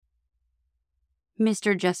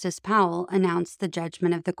Mr. Justice Powell announced the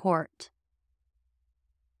judgment of the court.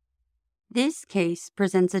 This case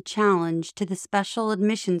presents a challenge to the special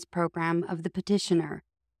admissions program of the petitioner,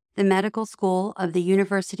 the Medical School of the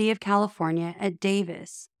University of California at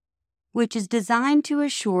Davis, which is designed to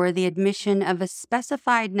assure the admission of a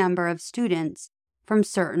specified number of students from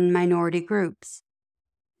certain minority groups.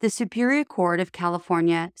 The Superior Court of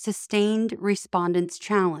California sustained respondents'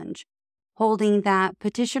 challenge, holding that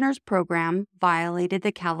petitioner's program violated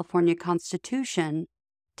the California Constitution,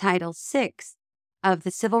 Title VI of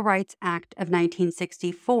the Civil Rights Act of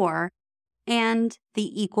 1964, and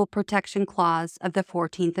the Equal Protection Clause of the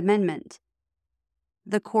 14th Amendment.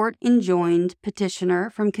 The court enjoined petitioner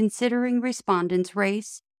from considering respondent's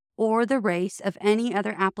race or the race of any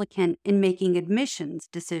other applicant in making admissions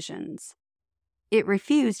decisions. It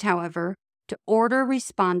refused, however, to order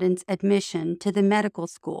respondent's admission to the medical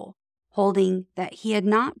school, holding that he had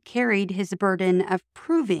not carried his burden of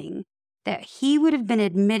proving that he would have been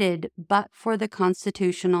admitted but for the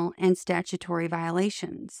constitutional and statutory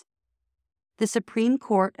violations. The Supreme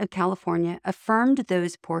Court of California affirmed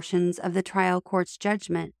those portions of the trial court's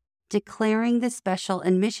judgment, declaring the special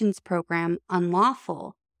admissions program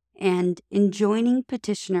unlawful and enjoining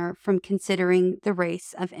petitioner from considering the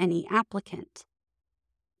race of any applicant.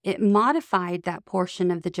 It modified that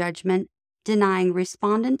portion of the judgment, denying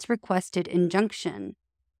respondent's requested injunction,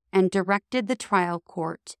 and directed the trial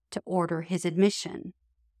court to order his admission.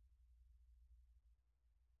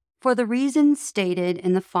 For the reasons stated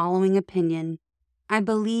in the following opinion, I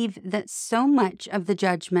believe that so much of the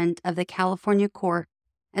judgment of the California court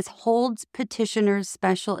as holds petitioner's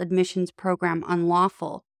special admissions program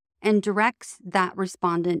unlawful and directs that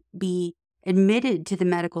respondent be admitted to the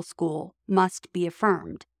medical school must be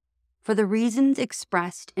affirmed. For the reasons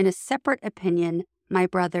expressed in a separate opinion, my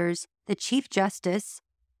brothers, the Chief Justice,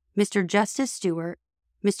 Mr. Justice Stewart,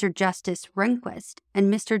 Mr. Justice Rehnquist,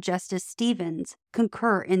 and Mr. Justice Stevens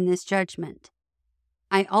concur in this judgment.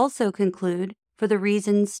 I also conclude, for the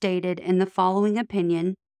reasons stated in the following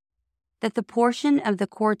opinion, that the portion of the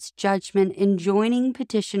court's judgment enjoining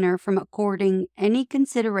petitioner from according any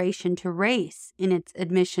consideration to race in its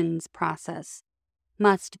admissions process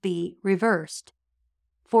must be reversed.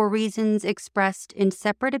 For reasons expressed in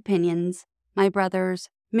separate opinions, my brothers,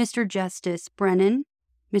 Mr. Justice Brennan,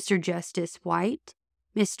 Mr. Justice White,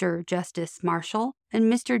 Mr. Justice Marshall, and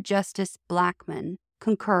Mr. Justice Blackmun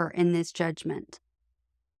concur in this judgment.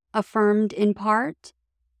 Affirmed in part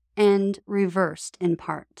and reversed in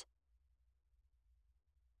part.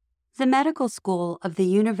 The Medical School of the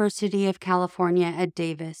University of California at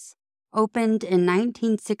Davis opened in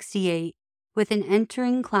 1968 with an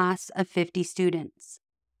entering class of 50 students.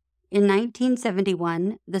 In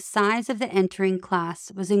 1971, the size of the entering class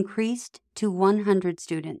was increased to 100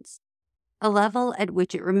 students, a level at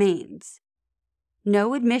which it remains.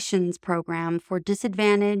 No admissions program for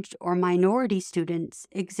disadvantaged or minority students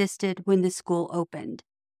existed when the school opened,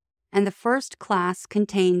 and the first class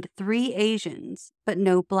contained 3 Asians, but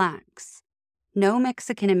no Blacks, no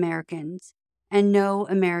Mexican Americans, and no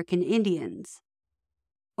American Indians.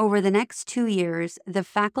 Over the next 2 years, the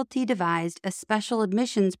faculty devised a special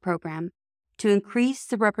admissions program to increase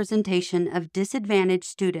the representation of disadvantaged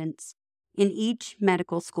students in each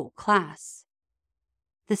medical school class.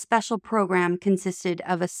 The special program consisted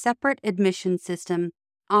of a separate admission system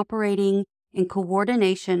operating in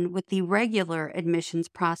coordination with the regular admissions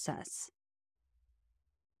process.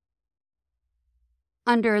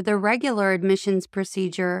 Under the regular admissions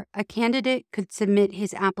procedure, a candidate could submit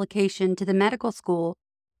his application to the medical school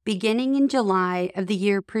beginning in July of the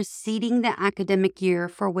year preceding the academic year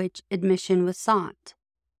for which admission was sought.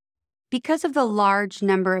 Because of the large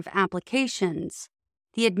number of applications,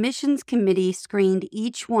 the admissions committee screened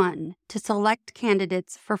each one to select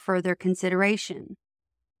candidates for further consideration.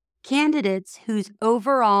 Candidates whose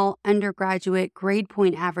overall undergraduate grade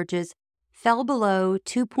point averages fell below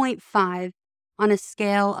 2.5 on a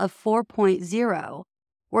scale of 4.0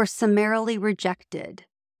 were summarily rejected.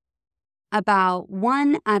 About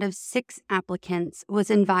 1 out of 6 applicants was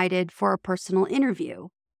invited for a personal interview.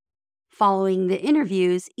 Following the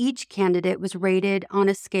interviews, each candidate was rated on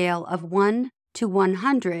a scale of 1 to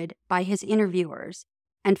 100 by his interviewers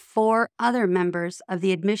and 4 other members of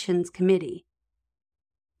the admissions committee.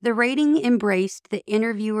 The rating embraced the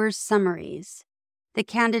interviewers' summaries, the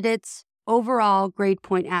candidate's overall grade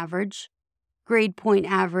point average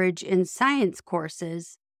in science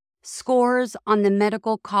courses, scores on the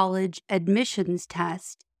Medical College Admissions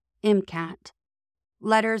Test, MCAT,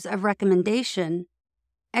 letters of recommendation,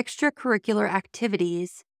 extracurricular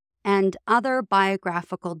activities, and other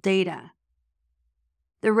biographical data.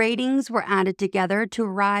 The ratings were added together to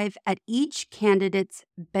arrive at each candidate's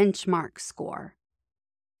benchmark score.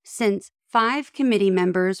 Since 5 committee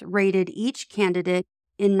members rated each candidate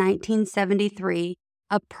in 1973,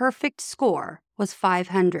 a perfect score was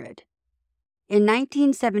 500. In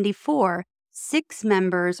 1974, 6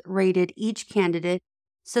 members rated each candidate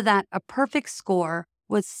so that a perfect score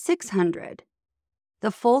was 600.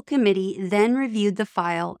 The full committee then reviewed the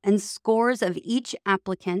file and scores of each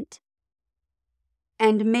applicant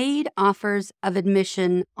and made offers of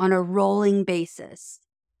admission on a rolling basis.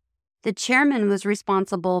 The chairman was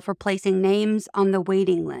responsible for placing names on the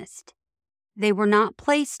waiting list. They were not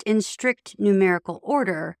placed in strict numerical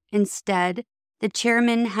order. Instead, the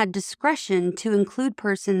chairman had discretion to include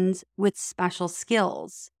persons with special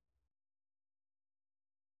skills.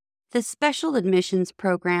 The special admissions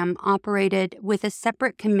program operated with a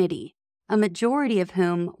separate committee, a majority of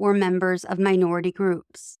whom were members of minority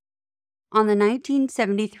groups. On the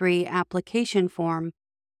 1973 application form,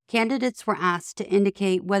 candidates were asked to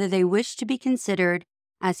indicate whether they wished to be considered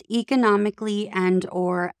as economically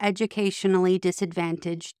and/or educationally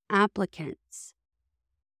disadvantaged applicants.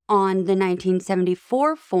 On the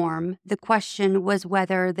 1974 form, the question was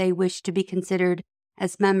whether they wished to be considered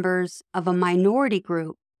as members of a minority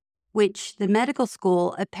group, which the medical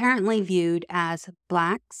school apparently viewed as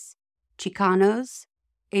Blacks, Chicanos,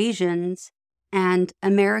 Asians, and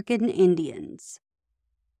American Indians.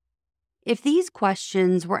 If these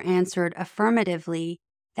questions were answered affirmatively,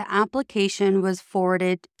 the application was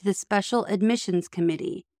forwarded to the Special Admissions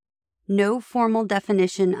Committee. No formal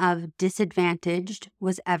definition of disadvantaged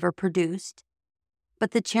was ever produced,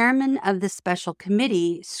 but the chairman of the special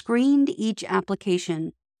committee screened each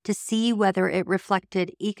application to see whether it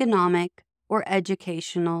reflected economic or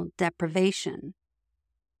educational deprivation.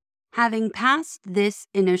 Having passed this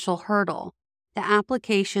initial hurdle, the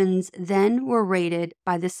applications then were rated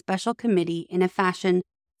by the special committee in a fashion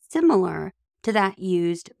similar to that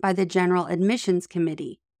used by the General Admissions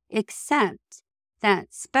Committee, except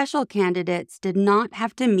that special candidates did not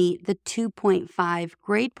have to meet the 2.5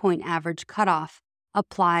 grade point average cutoff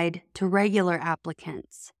applied to regular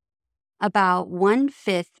applicants. About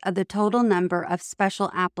 1/5 of the total number of special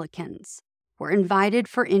applicants were invited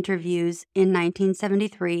for interviews in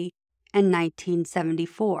 1973 and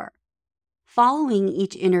 1974. Following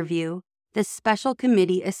each interview, the special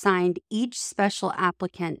committee assigned each special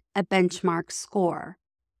applicant a benchmark score.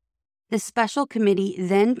 The special committee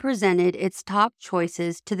then presented its top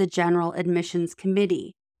choices to the General Admissions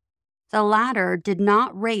Committee. The latter did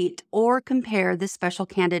not rate or compare the special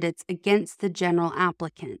candidates against the general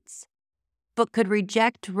applicants, but could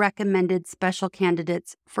reject recommended special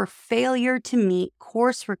candidates for failure to meet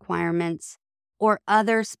course requirements or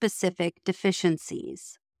other specific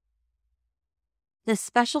deficiencies. The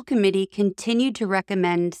special committee continued to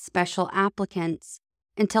recommend special applicants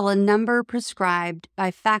until a number prescribed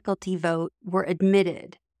by faculty vote were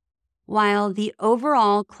admitted. While the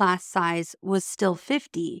overall class size was still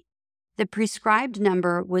 50, the prescribed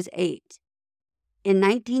number was 8. In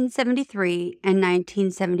 1973 and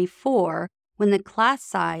 1974, when the class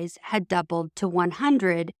size had doubled to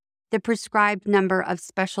 100, the prescribed number of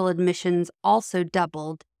special admissions also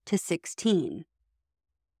doubled to 16.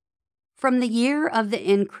 From the year of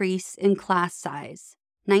the increase in class size,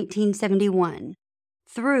 1971,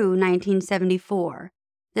 through 1974,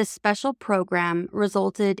 this special program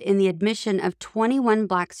resulted in the admission of 21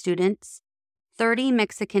 Black students, 30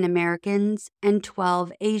 Mexican Americans, and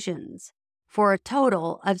 12 Asians, for a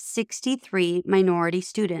total of 63 minority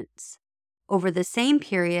students. Over the same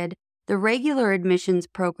period, the regular admissions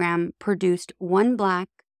program produced 1 Black,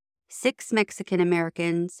 6 Mexican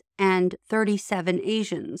Americans, and 37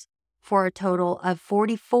 Asians, for a total of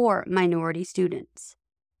 44 minority students.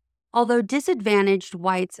 Although disadvantaged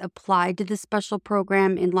whites applied to the special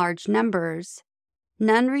program in large numbers,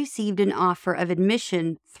 none received an offer of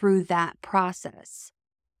admission through that process.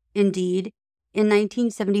 Indeed, in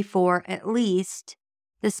 1974 at least,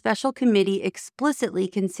 the special committee explicitly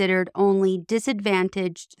considered only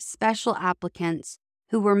disadvantaged special applicants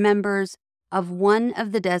who were members of one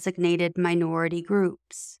of the designated minority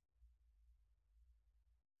groups.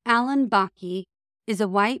 Alan Bakke is a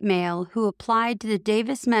white male who applied to the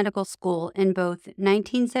Davis Medical School in both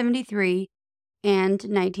 1973 and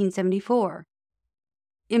 1974.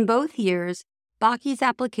 In both years, Bakke's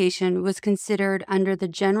application was considered under the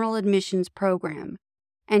General Admissions Program,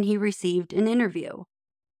 and he received an interview.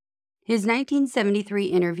 His 1973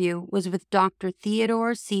 interview was with Dr.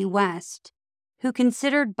 Theodore C. West, who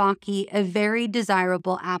considered Bakke a very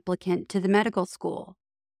desirable applicant to the medical school.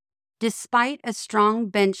 Despite a strong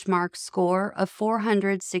benchmark score of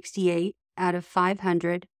 468 out of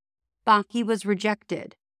 500, Bakke was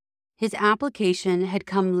rejected. His application had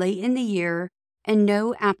come late in the year, and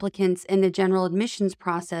no applicants in the general admissions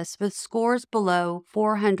process with scores below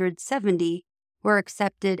 470 were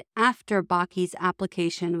accepted after Bakke's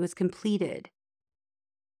application was completed.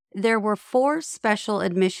 There were 4 special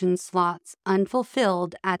admission slots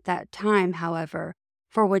unfulfilled at that time, however,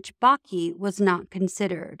 for which Bakke was not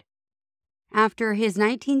considered. After his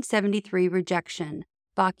 1973 rejection,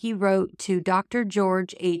 Bakke wrote to Dr.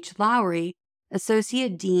 George H. Lowry,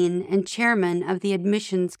 Associate Dean and Chairman of the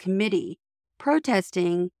Admissions Committee,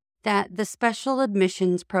 protesting that the special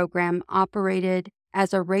admissions program operated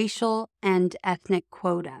as a racial and ethnic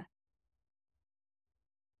quota.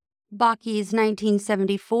 Bakke's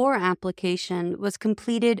 1974 application was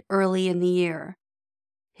completed early in the year.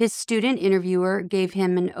 His student interviewer gave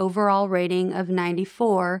him an overall rating of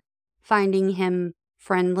 94, finding him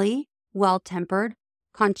friendly, well-tempered,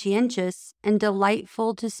 conscientious, and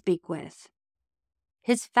delightful to speak with.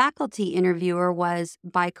 His faculty interviewer was,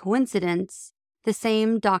 by coincidence, the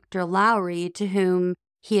same Dr. Lowry to whom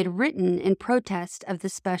he had written in protest of the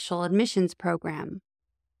special admissions program.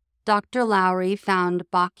 Dr. Lowry found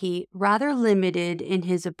Bakke rather limited in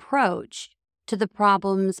his approach to the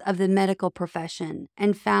problems of the medical profession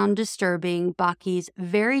and found disturbing Bakke's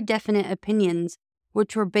very definite opinions,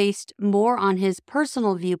 which were based more on his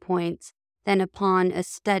personal viewpoints than upon a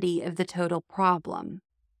study of the total problem.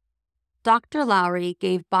 Dr. Lowry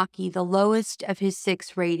gave Bakke the lowest of his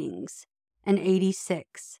 6 ratings, an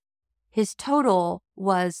 86. His total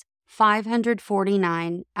was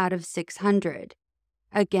 549 out of 600.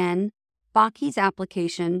 Again, Bakke's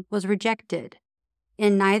application was rejected.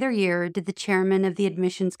 In neither year did the chairman of the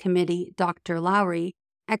admissions committee, Dr. Lowry,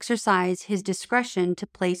 exercise his discretion to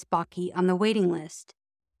place Bakke on the waiting list.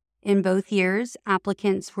 In both years,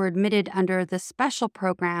 applicants were admitted under the special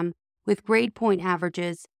program with grade point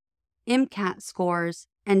averages, MCAT scores,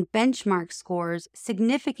 and benchmark scores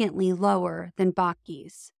significantly lower than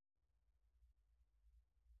Bakke's.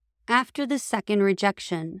 After the second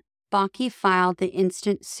rejection, Bakke filed the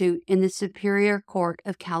instant suit in the Superior Court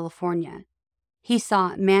of California. He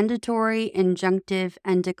sought mandatory, injunctive,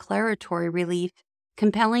 and declaratory relief,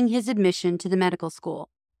 compelling his admission to the medical school.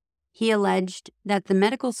 He alleged that the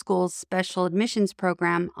medical school's special admissions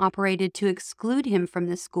program operated to exclude him from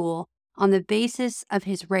the school on the basis of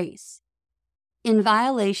his race. In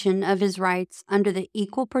violation of his rights under the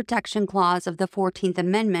Equal Protection Clause of the 14th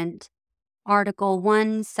Amendment, Article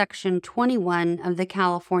 1, Section 21 of the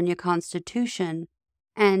California Constitution,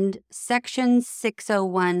 and Section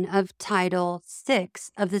 601 of Title VI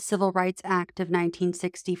of the Civil Rights Act of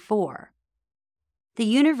 1964. The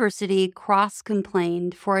university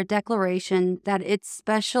cross-complained for a declaration that its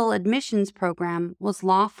special admissions program was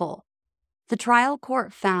lawful. The trial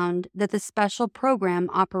court found that the special program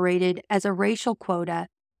operated as a racial quota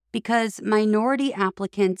because minority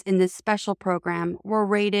applicants in this special program were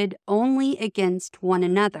rated only against one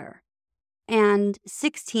another, and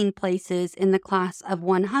 16 places in the class of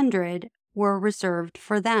 100 were reserved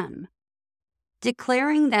for them.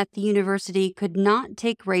 Declaring that the university could not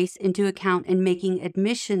take race into account in making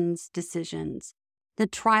admissions decisions, the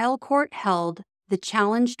trial court held the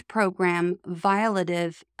challenged program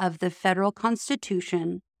violative of the federal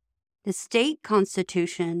Constitution, the state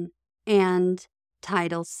constitution, and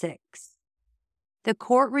Title VI. The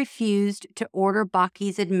court refused to order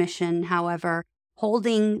Bakke's admission, however,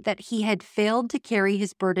 holding that he had failed to carry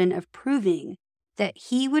his burden of proving that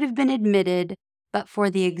he would have been admitted but for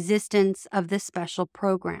the existence of the special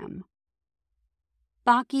program.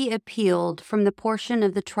 Bakke appealed from the portion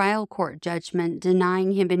of the trial court judgment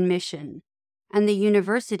denying him admission, and the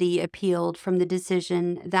university appealed from the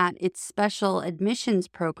decision that its special admissions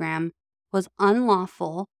program was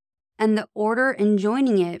unlawful and the order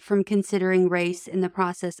enjoining it from considering race in the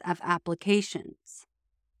process of applications.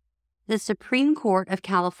 The Supreme Court of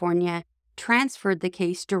California transferred the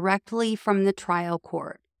case directly from the trial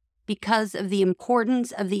court because of the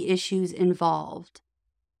importance of the issues involved.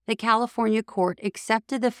 The California court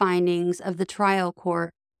accepted the findings of the trial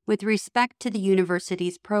court with respect to the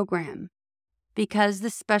university's program. Because the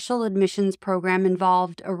special admissions program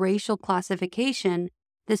involved a racial classification,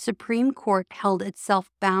 the Supreme Court held itself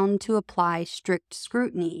bound to apply strict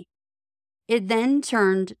scrutiny. It then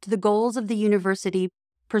turned to the goals of the university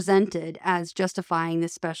presented as justifying the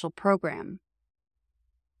special program.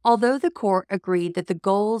 Although the court agreed that the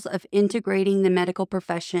goals of integrating the medical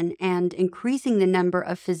profession and increasing the number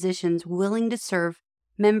of physicians willing to serve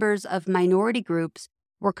members of minority groups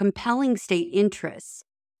were compelling state interests,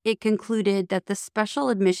 it concluded that the special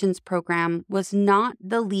admissions program was not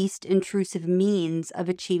the least intrusive means of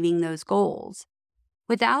achieving those goals.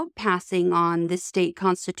 Without passing on the state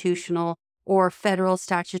constitutional or federal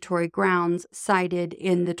statutory grounds cited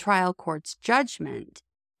in the trial court's judgment,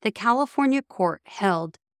 the California court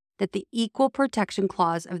held that the Equal Protection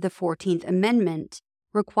Clause of the 14th Amendment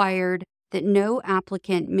required that no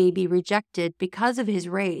applicant may be rejected because of his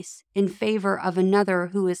race in favor of another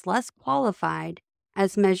who is less qualified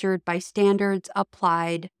as measured by standards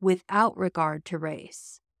applied without regard to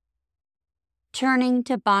race. Turning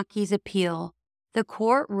to Bakke's appeal, the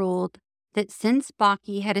court ruled that since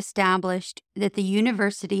Bakke had established that the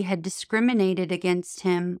university had discriminated against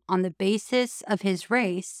him on the basis of his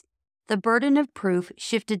race, the burden of proof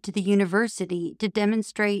shifted to the university to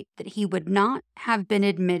demonstrate that he would not have been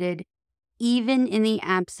admitted even in the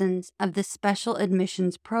absence of the special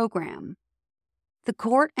admissions program. The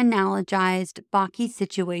court analogized Bakke's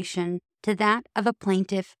situation to that of a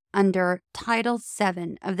plaintiff under Title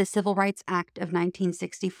VII of the Civil Rights Act of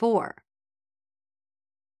 1964.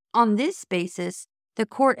 On this basis, the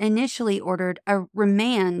court initially ordered a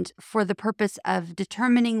remand for the purpose of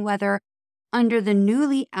determining whether, under the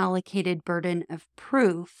newly allocated burden of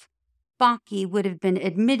proof, Bakke would have been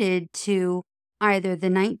admitted to either the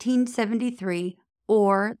 1973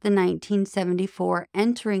 or the 1974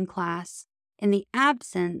 entering class in the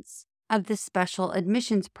absence of the special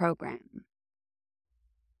admissions program.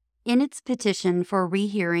 In its petition for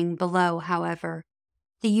rehearing below, however,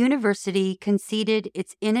 the university conceded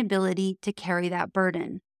its inability to carry that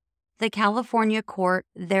burden. The California court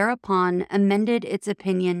thereupon amended its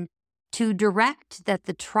opinion to direct that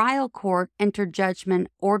the trial court enter judgment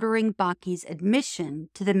ordering Bakke's admission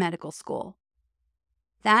to the medical school.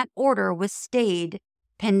 That order was stayed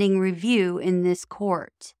pending review in this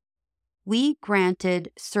court. We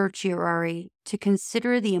granted certiorari to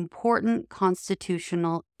consider the important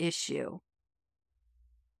constitutional issue.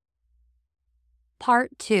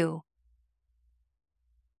 Part 2.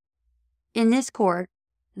 In this court,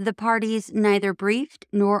 the parties neither briefed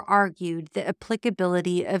nor argued the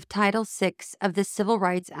applicability of Title VI of the Civil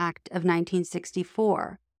Rights Act of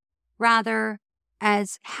 1964. Rather,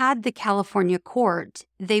 as had the California court,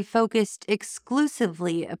 they focused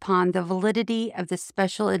exclusively upon the validity of the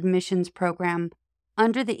special admissions program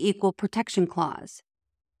under the Equal Protection Clause.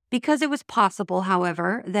 Because it was possible,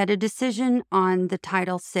 however, that a decision on the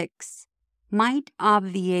Title VI might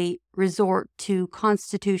obviate resort to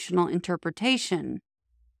constitutional interpretation,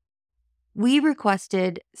 we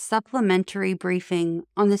requested supplementary briefing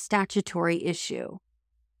on the statutory issue.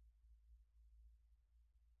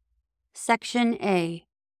 Section A.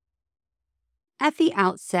 At the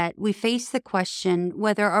outset, we face the question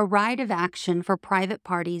whether a right of action for private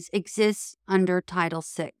parties exists under Title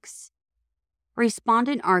VI.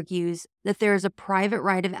 Respondent argues that there is a private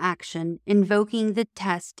right of action invoking the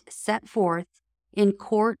test set forth in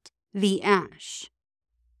Court v. Ashe,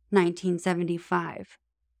 1975.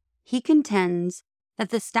 He contends that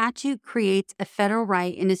the statute creates a federal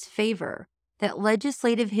right in his favor, that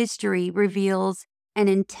legislative history reveals an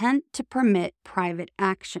intent to permit private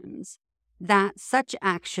actions, that such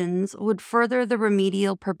actions would further the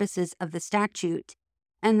remedial purposes of the statute,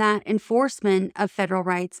 and that enforcement of federal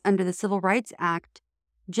rights under the Civil Rights Act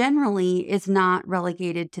generally is not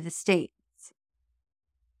relegated to the states.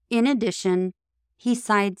 In addition, he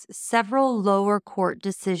cites several lower court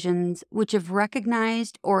decisions which have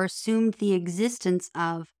recognized or assumed the existence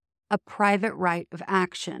of a private right of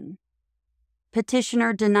action.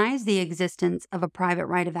 Petitioner denies the existence of a private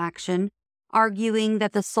right of action, arguing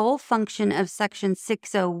that the sole function of Section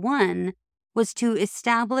 601 was to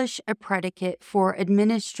establish a predicate for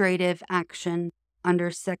administrative action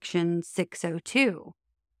under Section 602.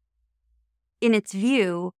 In its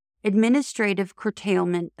view, administrative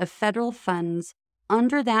curtailment of federal funds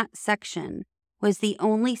under that section was the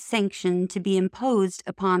only sanction to be imposed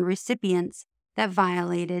upon recipients that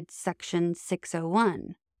violated Section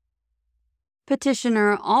 601.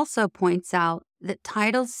 Petitioner also points out that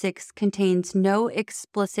Title VI contains no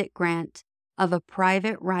explicit grant of a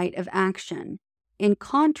private right of action, in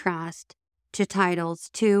contrast to Titles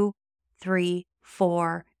 2, 3,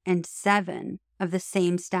 4, and 7 of the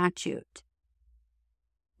same statute.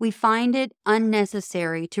 We find it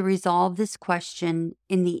unnecessary to resolve this question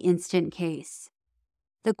in the instant case.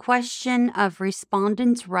 The question of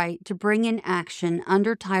respondents' right to bring in action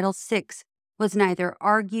under Title VI was neither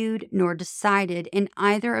argued nor decided in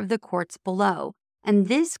either of the courts below, and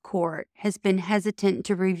this court has been hesitant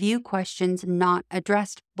to review questions not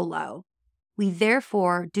addressed below. We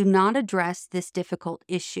therefore do not address this difficult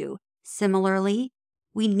issue. Similarly,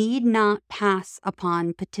 we need not pass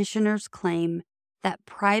upon petitioner's claim that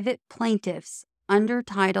private plaintiffs under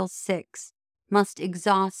Title VI must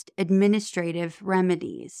exhaust administrative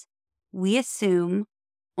remedies. We assume,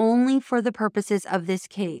 only for the purposes of this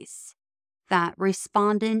case, that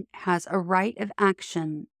respondent has a right of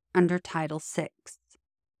action under Title VI.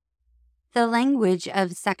 The language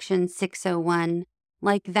of Section 601,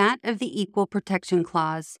 like that of the Equal Protection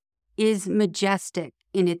Clause, is majestic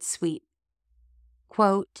in its sweep.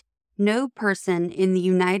 Quote, "No person in the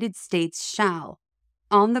United States shall,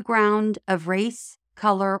 on the ground of race,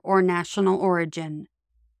 color, or national origin,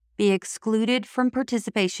 be excluded from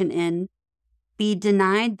participation in, be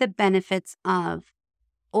denied the benefits of,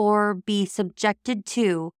 or be subjected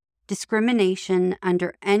to discrimination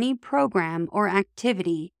under any program or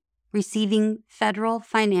activity receiving federal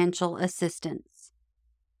financial assistance."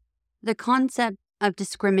 The concept of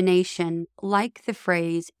discrimination, like the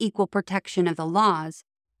phrase equal protection of the laws,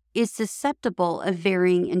 is susceptible of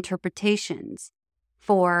varying interpretations,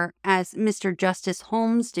 for, as Mr. Justice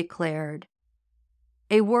Holmes declared,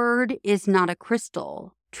 "A word is not a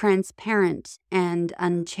crystal, transparent and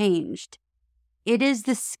unchanged. It is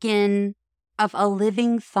the skin of a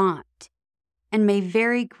living thought, and may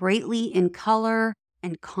vary greatly in color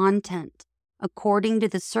and content according to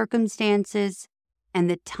the circumstances and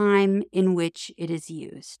the time in which it is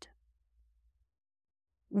used."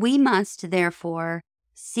 We must, therefore,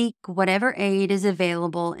 seek whatever aid is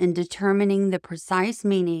available in determining the precise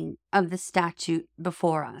meaning of the statute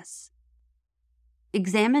before us.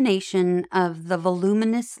 Examination of the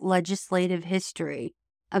voluminous legislative history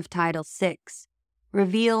of Title VI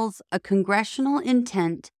reveals a congressional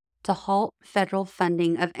intent to halt federal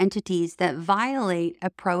funding of entities that violate a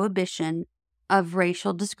prohibition of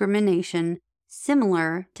racial discrimination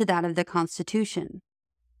similar to that of the Constitution.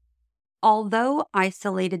 Although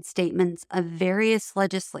isolated statements of various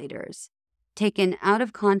legislators, taken out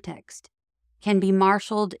of context, can be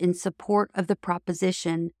marshaled in support of the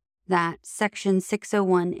proposition that Section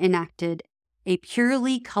 601 enacted a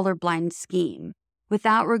purely colorblind scheme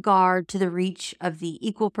without regard to the reach of the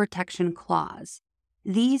Equal Protection Clause,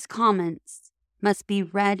 these comments must be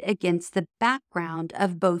read against the background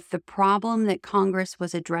of both the problem that Congress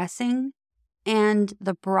was addressing and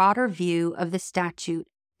the broader view of the statute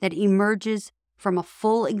that emerges from a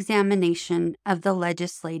full examination of the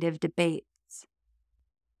legislative debates.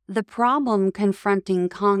 The problem confronting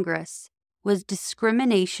Congress was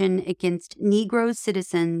discrimination against Negro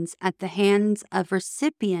citizens at the hands of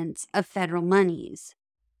recipients of federal monies.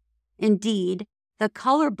 Indeed, the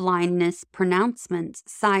colorblindness pronouncements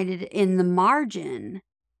cited in the margin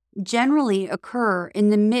generally occur in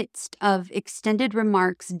the midst of extended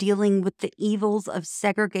remarks dealing with the evils of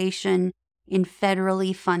segregation in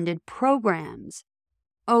federally funded programs.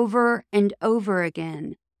 Over and over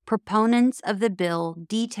again, proponents of the bill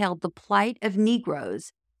detailed the plight of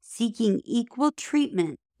Negroes seeking equal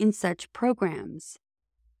treatment in such programs.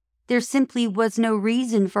 There simply was no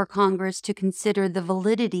reason for Congress to consider the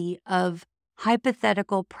validity of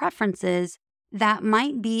hypothetical preferences that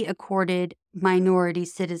might be accorded minority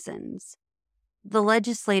citizens. The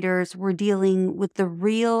legislators were dealing with the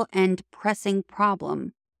real and pressing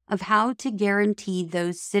problem of how to guarantee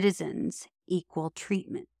those citizens equal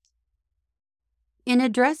treatment. In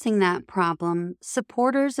addressing that problem,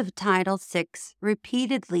 supporters of Title VI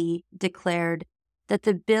repeatedly declared that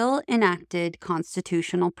the bill enacted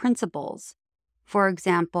constitutional principles. For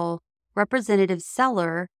example, Representative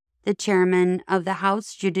Seller, the chairman of the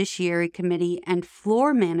House Judiciary Committee and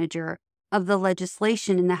floor manager of the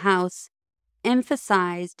legislation in the House,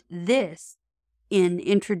 emphasized this in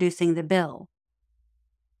introducing the bill.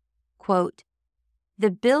 Quote,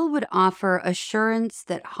 "The bill would offer assurance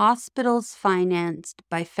that hospitals financed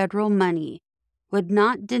by federal money would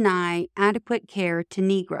not deny adequate care to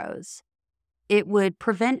Negroes. It would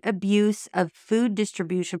prevent abuse of food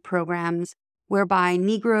distribution programs whereby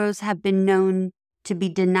Negroes have been known to be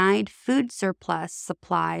denied food surplus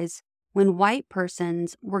supplies when white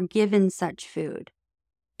persons were given such food.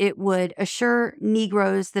 It would assure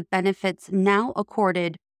Negroes the benefits now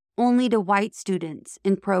accorded only to white students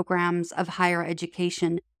in programs of higher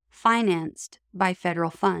education financed by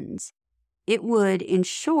federal funds. It would, in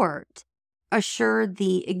short, assure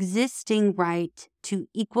the existing right to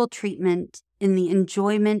equal treatment in the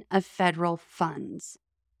enjoyment of federal funds.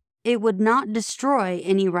 It would not destroy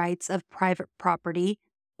any rights of private property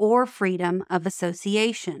or freedom of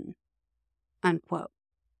association." Unquote.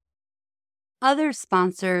 Other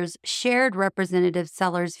sponsors shared Representative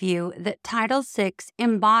Seller's view that Title VI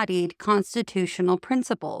embodied constitutional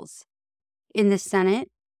principles. In the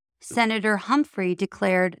Senate, Senator Humphrey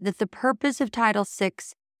declared that the purpose of Title VI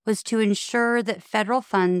was to ensure that federal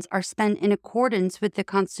funds are spent in accordance with the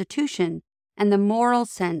Constitution and the moral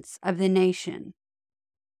sense of the nation.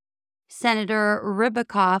 Senator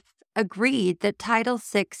Ribicoff agreed that Title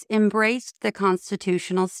VI embraced the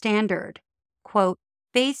constitutional standard. Quote,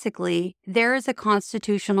 basically, there is a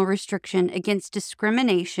constitutional restriction against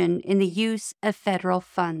discrimination in the use of federal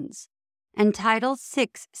funds, and Title VI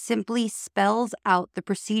simply spells out the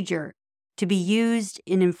procedure to be used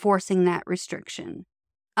in enforcing that restriction.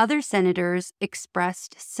 Other senators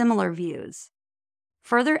expressed similar views.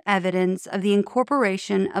 Further evidence of the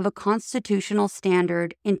incorporation of a constitutional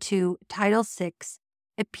standard into Title VI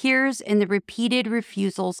appears in the repeated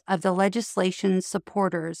refusals of the legislation's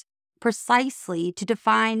supporters precisely to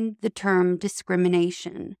define the term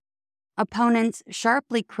discrimination. Opponents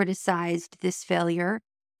sharply criticized this failure,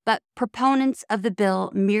 but proponents of the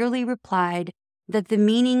bill merely replied that the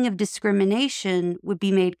meaning of discrimination would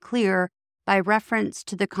be made clear by reference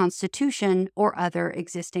to the Constitution or other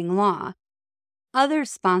existing law. Other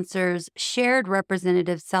sponsors shared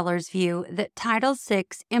Representative Seller's view that Title VI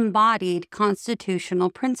embodied constitutional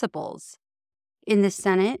principles. In the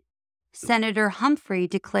Senate, Senator Humphrey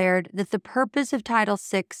declared that the purpose of Title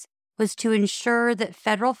VI was to ensure that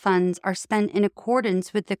federal funds are spent in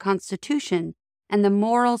accordance with the Constitution and the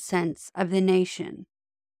moral sense of the nation.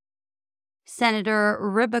 Senator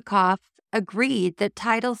Ribicoff agreed that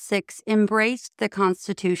Title VI embraced the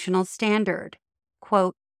constitutional standard.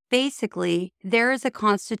 Quote, basically, there is a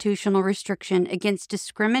constitutional restriction against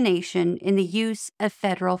discrimination in the use of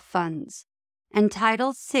federal funds, and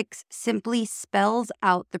Title VI simply spells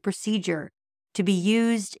out the procedure to be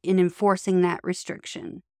used in enforcing that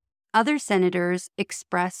restriction. Other senators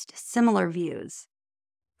expressed similar views.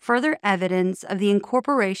 Further evidence of the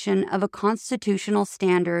incorporation of a constitutional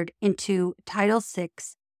standard into Title VI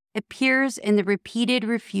appears in the repeated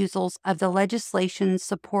refusals of the legislation's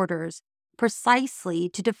supporters precisely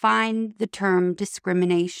to define the term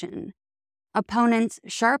discrimination. Opponents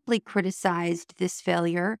sharply criticized this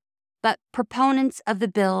failure, but proponents of the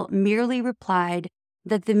bill merely replied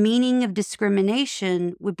that the meaning of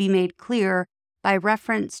discrimination would be made clear by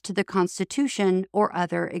reference to the Constitution or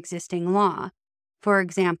other existing law. For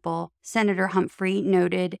example, Senator Humphrey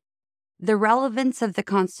noted the relevance of the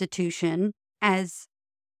Constitution as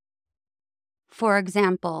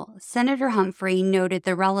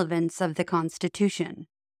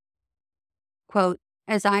Quote,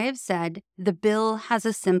 as I have said, the bill has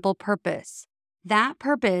a simple purpose. That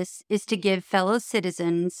purpose is to give fellow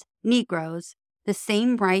citizens, Negroes, the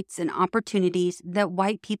same rights and opportunities that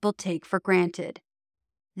white people take for granted.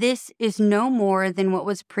 This is no more than what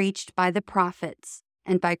was preached by the prophets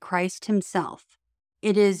and by Christ himself.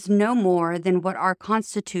 It is no more than what our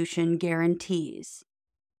Constitution guarantees.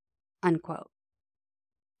 Unquote.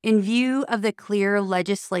 In view of the clear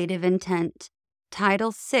legislative intent,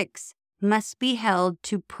 Title VI must be held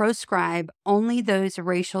to proscribe only those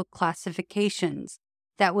racial classifications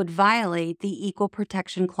that would violate the Equal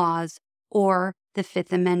Protection Clause or the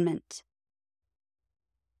Fifth Amendment.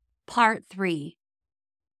 Part 3.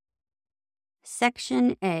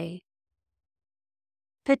 Section A.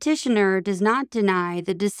 Petitioner does not deny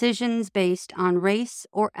that decisions based on race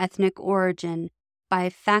or ethnic origin by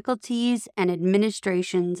faculties and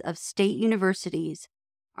administrations of state universities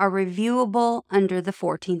are reviewable under the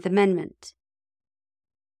 14th Amendment.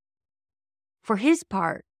 For his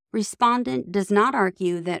part, respondent does not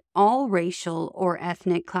argue that all racial or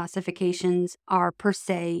ethnic classifications are per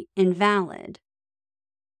se invalid.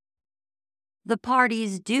 The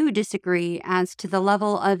parties do disagree as to the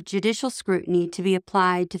level of judicial scrutiny to be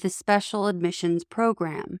applied to the special admissions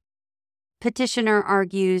program. Petitioner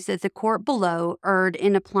argues that the court below erred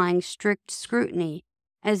in applying strict scrutiny,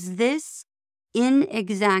 as this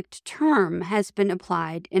inexact term has been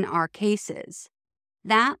applied in our cases.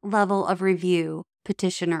 That level of review,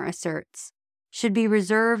 petitioner asserts, should be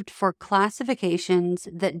reserved for classifications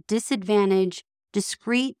that disadvantage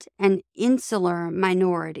discrete and insular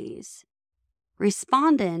minorities.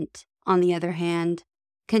 Respondent, on the other hand,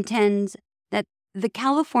 contends that the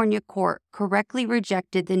California court correctly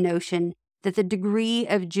rejected the notion that the degree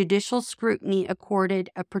of judicial scrutiny accorded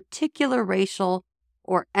a particular racial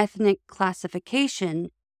or ethnic classification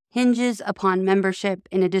hinges upon membership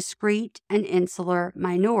in a discrete and insular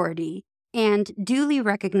minority, and duly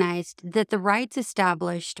recognized that the rights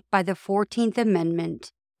established by the 14th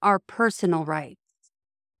Amendment are personal rights.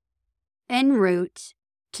 En route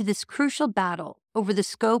to this crucial battle over the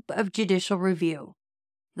scope of judicial review,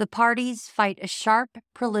 the parties fight a sharp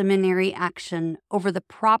preliminary action over the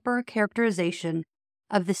proper characterization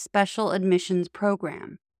of the special admissions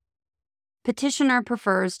program. Petitioner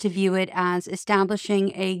prefers to view it as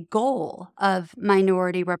establishing a goal of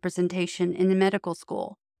minority representation in the medical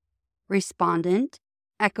school. Respondent,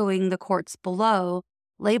 echoing the courts below,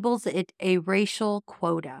 labels it a racial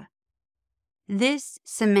quota. This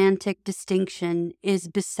semantic distinction is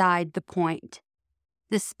beside the point.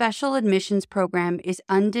 The special admissions program is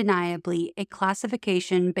undeniably a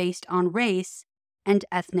classification based on race and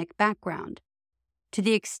ethnic background. To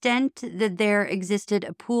the extent that there existed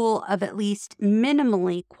a pool of at least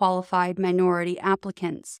minimally qualified minority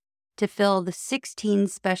applicants to fill the 16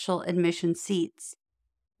 special admission seats,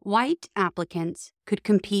 white applicants could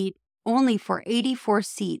compete only for 84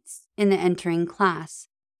 seats in the entering class,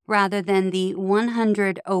 rather than the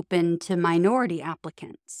 100 open to minority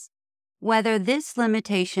applicants. Whether this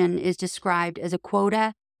limitation is described as a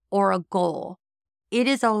quota or a goal, it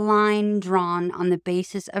is a line drawn on the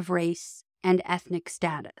basis of race and ethnic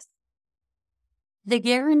status. The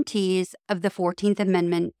guarantees of the 14th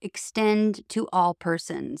Amendment extend to all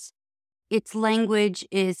persons. Its language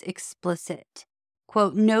is explicit.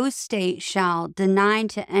 Quote, "No state shall deny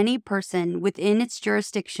to any person within its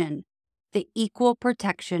jurisdiction the equal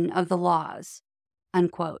protection of the laws."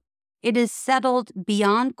 Unquote. It is settled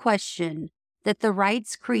beyond question that the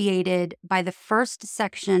rights created by the first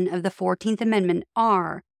section of the 14th Amendment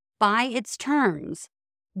are, by its terms,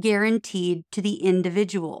 guaranteed to the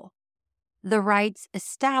individual. The rights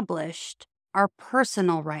established are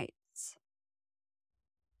personal rights.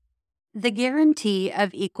 The guarantee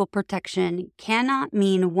of equal protection cannot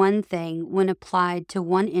mean one thing when applied to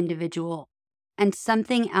one individual and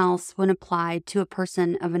something else when applied to a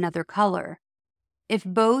person of another color. If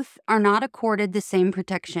both are not accorded the same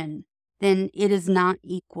protection, then it is not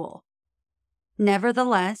equal.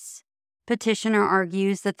 Nevertheless, petitioner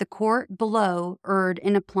argues that the court below erred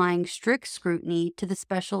in applying strict scrutiny to the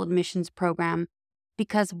special admissions program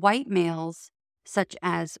because white males, such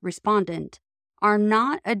as respondent, are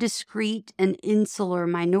not a discrete and insular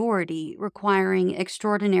minority requiring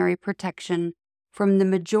extraordinary protection from the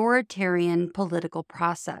majoritarian political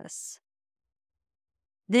process.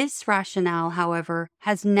 This rationale, however,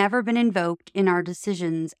 has never been invoked in our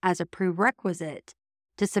decisions as a prerequisite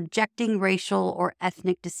to subjecting racial or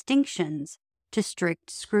ethnic distinctions to strict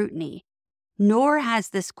scrutiny, nor has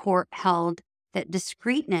this court held that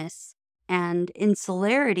discreteness and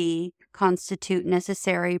insularity constitute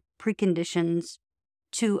necessary preconditions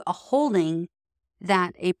to a holding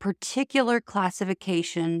that a particular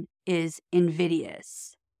classification is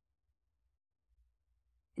invidious.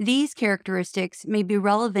 These characteristics may be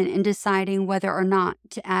relevant in deciding whether or not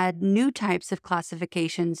to add new types of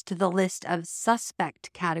classifications to the list of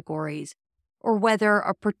suspect categories, or whether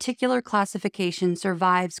a particular classification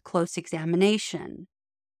survives close examination.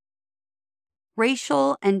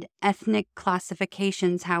 Racial and ethnic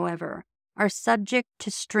classifications, however, are subject to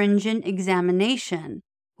stringent examination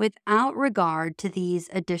without regard to these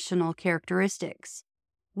additional characteristics.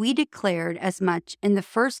 We declared as much in the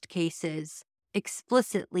first cases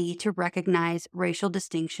explicitly to recognize racial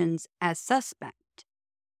distinctions as suspect.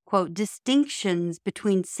 Quote, "Distinctions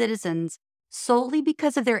between citizens solely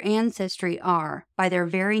because of their ancestry are, by their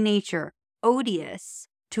very nature, odious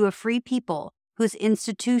to a free people whose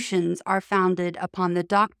institutions are founded upon the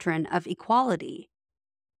doctrine of equality.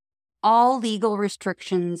 All legal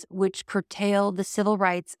restrictions which curtail the civil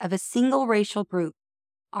rights of a single racial group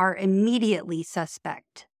are immediately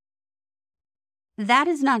suspect." That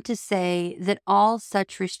is not to say that all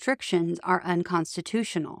such restrictions are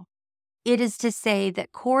unconstitutional. It is to say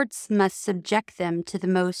that courts must subject them to the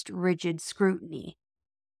most rigid scrutiny.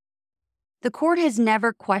 The court has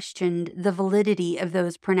never questioned the validity of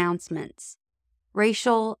those pronouncements.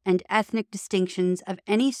 Racial and ethnic distinctions of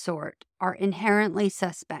any sort are inherently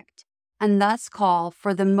suspect and thus call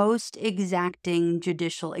for the most exacting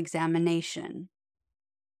judicial examination.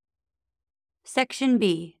 Section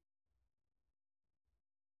B.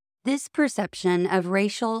 This perception of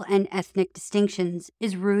racial and ethnic distinctions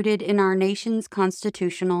is rooted in our nation's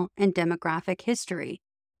constitutional and demographic history.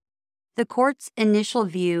 The court's initial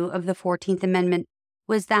view of the 14th Amendment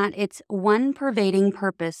was that its one pervading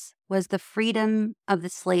purpose was the freedom of the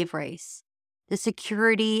slave race, the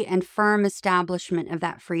security and firm establishment of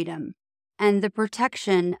that freedom, and the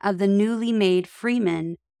protection of the newly made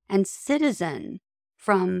freeman and citizen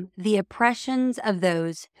from the oppressions of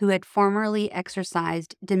those who had formerly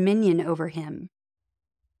exercised dominion over him.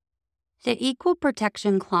 The Equal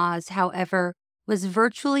Protection Clause, however, was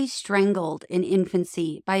virtually strangled in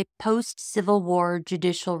infancy by post-Civil War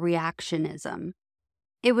judicial reactionism.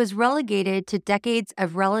 It was relegated to decades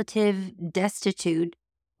of relative destitute,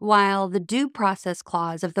 while the Due Process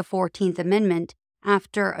Clause of the 14th Amendment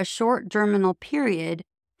after a short germinal period,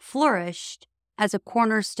 flourished as a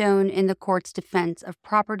cornerstone in the court's defense of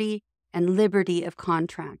property and liberty of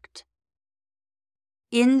contract.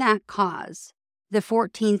 In that cause, the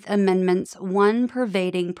 14th Amendment's one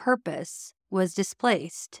pervading purpose was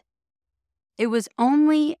displaced. It was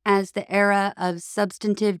only as the era of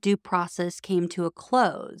substantive due process came to a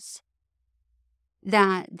close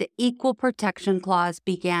that the Equal Protection Clause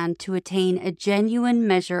began to attain a genuine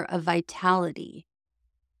measure of vitality.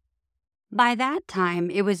 By that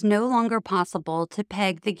time, it was no longer possible to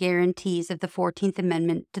peg the guarantees of the 14th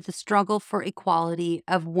Amendment to the struggle for equality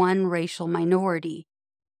of one racial minority.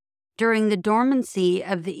 During the dormancy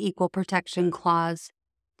of the Equal Protection Clause,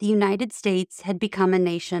 the United States had become a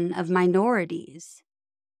nation of minorities.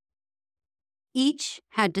 Each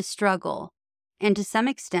had to struggle, and to some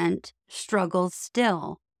extent struggles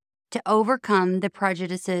still, to overcome the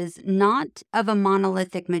prejudices not of a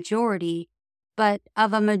monolithic majority, but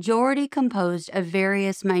of a majority composed of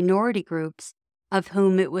various minority groups, of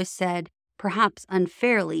whom it was said, perhaps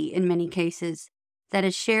unfairly in many cases, that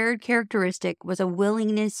a shared characteristic was a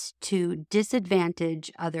willingness to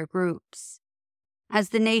disadvantage other groups. As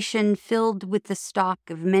the nation filled with the stock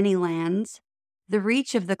of many lands, the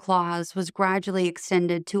reach of the clause was gradually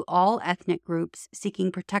extended to all ethnic groups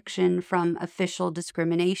seeking protection from official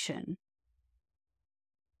discrimination.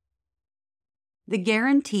 The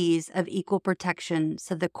guarantees of equal protection,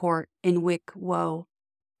 said the court in Wick Woe,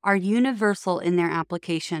 are universal in their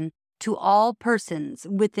application to all persons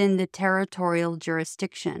within the territorial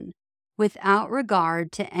jurisdiction, without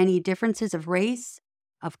regard to any differences of race,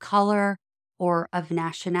 of color, or of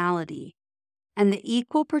nationality, and the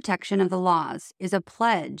equal protection of the laws is a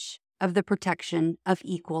pledge of the protection of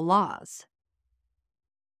equal laws.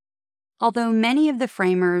 Although many of the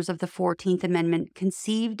framers of the 14th Amendment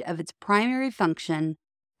conceived of its primary function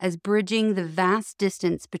as bridging the vast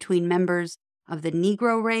distance between members of the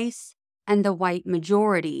Negro race and the white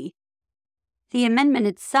majority, the amendment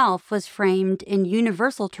itself was framed in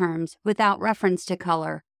universal terms without reference to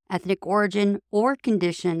color, ethnic origin, or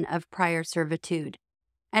condition of prior servitude.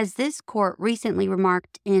 As this court recently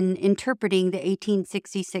remarked in interpreting the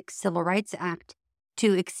 1866 Civil Rights Act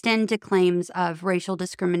to extend to claims of racial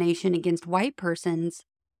discrimination against white persons,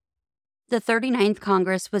 the 39th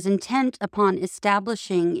Congress was intent upon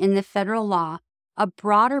establishing in the federal law a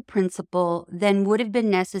broader principle than would have been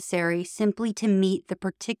necessary simply to meet the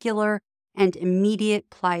particular and immediate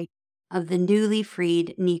plight of the newly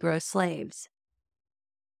freed Negro slaves.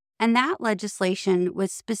 And that legislation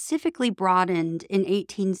was specifically broadened in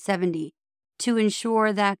 1870 to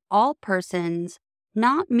ensure that all persons,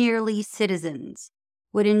 not merely citizens,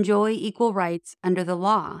 would enjoy equal rights under the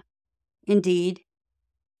law. Indeed,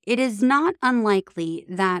 it is not unlikely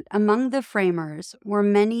that among the framers were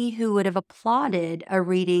many who would have applauded a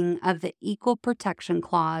reading of the Equal Protection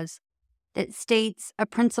Clause that states a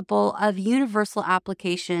principle of universal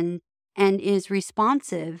application and is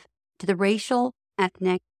responsive to the racial,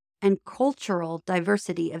 ethnic, and cultural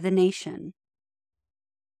diversity of the nation.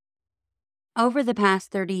 Over the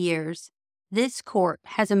past 30 years, this court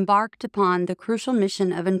has embarked upon the crucial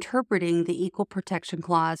mission of interpreting the Equal Protection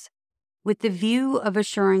Clause with the view of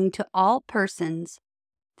assuring to all persons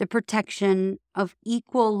the protection of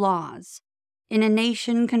equal laws in a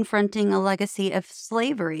nation confronting a legacy of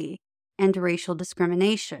slavery and racial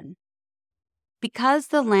discrimination. Because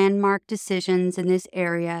the landmark decisions in this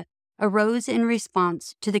area arose in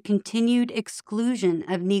response to the continued exclusion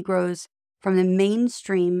of Negroes from the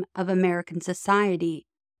mainstream of American society,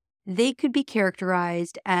 they could be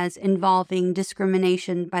characterized as involving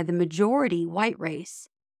discrimination by the majority white race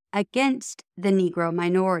against the Negro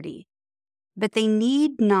minority. But they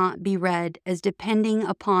need not be read as depending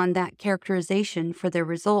upon that characterization for their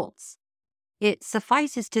results. It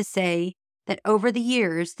suffices to say that over the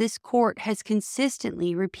years, this court has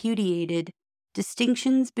consistently repudiated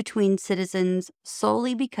distinctions between citizens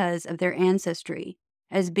solely because of their ancestry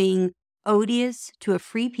as being odious to a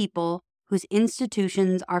free people whose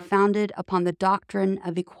institutions are founded upon the doctrine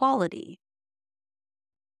of equality.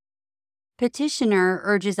 Petitioner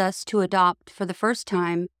urges us to adopt for the first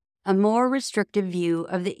time a more restrictive view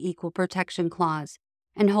of the Equal Protection Clause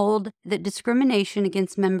and hold that discrimination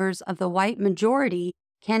against members of the white majority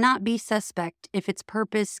cannot be suspect if its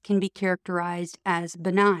purpose can be characterized as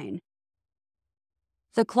benign.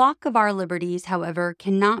 The clock of our liberties, however,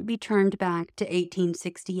 cannot be turned back to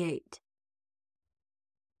 1868.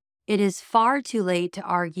 It is far too late to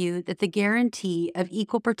argue that the guarantee of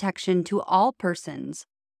equal protection to all persons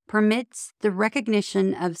permits the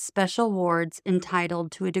recognition of special wards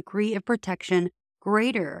entitled to a degree of protection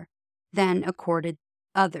greater than accorded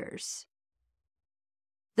others.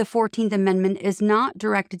 the 14th Amendment is not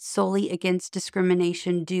directed solely against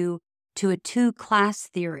discrimination due to a two-class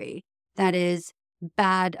theory, that is,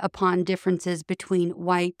 bad upon differences between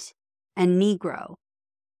white and Negro.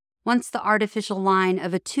 Once the artificial line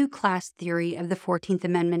of a two-class theory of the 14th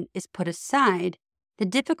Amendment is put aside, the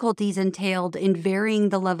difficulties entailed in varying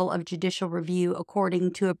the level of judicial review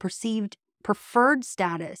according to a perceived preferred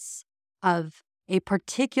status of a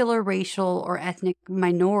particular racial or ethnic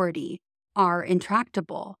minority are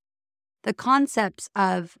intractable. The concepts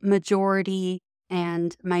of majority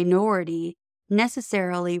and minority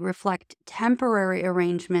necessarily reflect temporary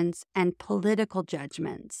arrangements and political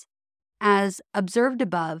judgments. As observed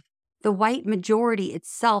above, the white majority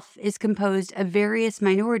itself is composed of various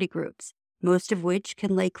minority groups, most of which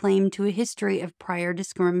can lay claim to a history of prior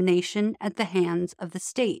discrimination at the hands of the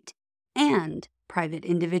state and private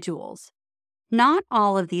individuals. Not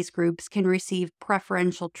all of these groups can receive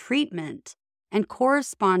preferential treatment and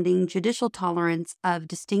corresponding judicial tolerance of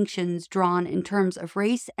distinctions drawn in terms of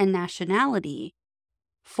race and nationality,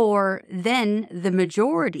 for then the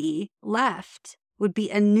majority left would be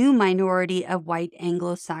a new minority of white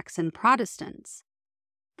Anglo-Saxon Protestants.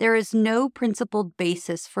 There is no principled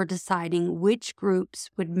basis for deciding which groups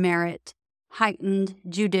would merit heightened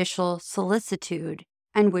judicial solicitude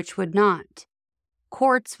and which would not.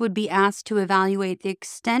 Courts would be asked to evaluate the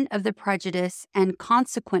extent of the prejudice and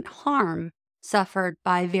consequent harm suffered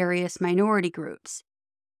by various minority groups.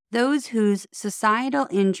 Those whose societal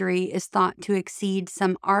injury is thought to exceed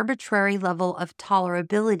some arbitrary level of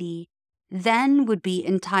tolerability then would be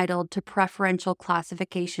entitled to preferential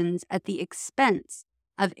classifications at the expense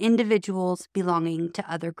of individuals belonging to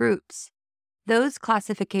other groups. Those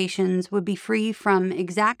classifications would be free from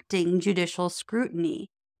exacting judicial scrutiny.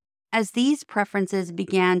 As these preferences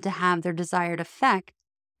began to have their desired effect,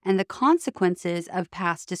 and the consequences of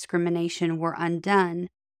past discrimination were undone,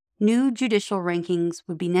 new judicial rankings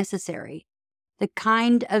would be necessary. The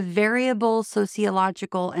kind of variable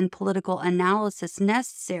sociological and political analysis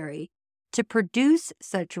necessary to produce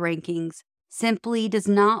such rankings simply does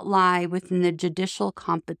not lie within the judicial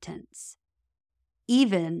competence,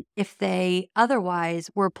 even if they otherwise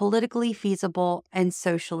were politically feasible and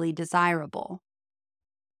socially desirable.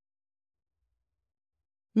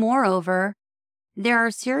 Moreover, there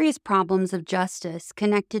are serious problems of justice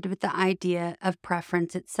connected with the idea of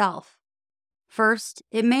preference itself. First,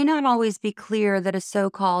 it may not always be clear that a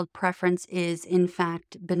so-called preference is, in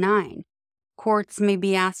fact, benign. Courts may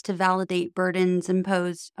be asked to validate burdens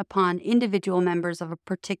imposed upon individual members of a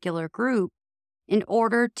particular group in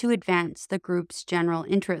order to advance the group's general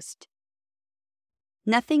interest.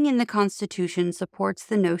 Nothing in the Constitution supports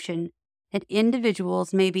the notion that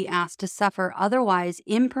individuals may be asked to suffer otherwise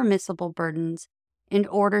impermissible burdens in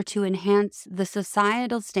order to enhance the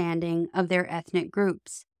societal standing of their ethnic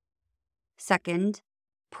groups. Second,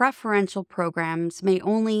 preferential programs may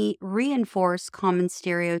only reinforce common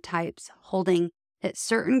stereotypes holding that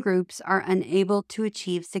certain groups are unable to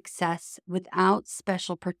achieve success without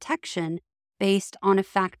special protection based on a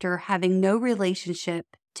factor having no relationship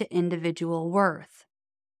to individual worth.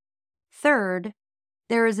 Third,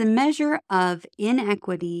 there is a measure of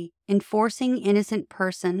inequity in forcing innocent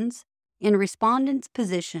persons in respondents'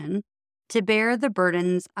 position to bear the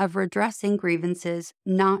burdens of redressing grievances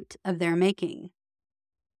not of their making.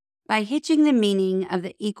 By hitching the meaning of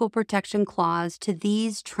the Equal Protection Clause to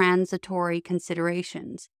these transitory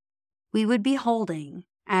considerations, we would be holding,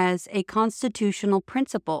 as a constitutional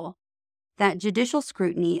principle, that judicial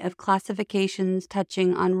scrutiny of classifications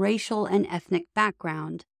touching on racial and ethnic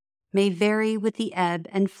background may vary with the ebb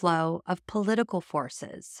and flow of political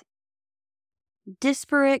forces.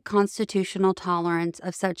 Disparate constitutional tolerance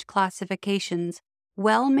of such classifications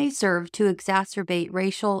well may serve to exacerbate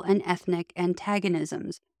racial and ethnic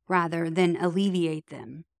antagonisms rather than alleviate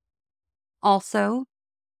them. Also,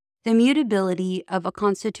 the mutability of a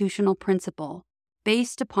constitutional principle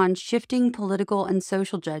based upon shifting political and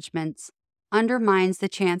social judgments undermines the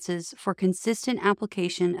chances for consistent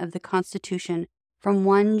application of the Constitution from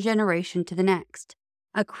one generation to the next,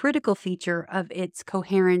 a critical feature of its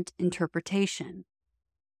coherent interpretation.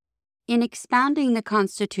 In expounding the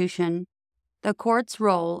Constitution, the court's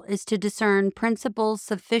role is to discern principles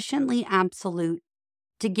sufficiently absolute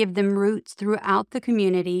to give them roots throughout the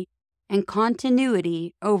community and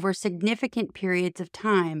continuity over significant periods of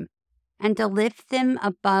time, and to lift them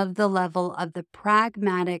above the level of the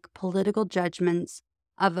pragmatic political judgments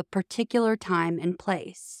of a particular time and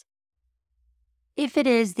place. If it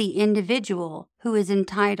is the individual who is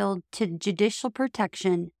entitled to judicial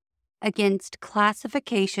protection against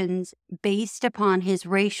classifications based upon his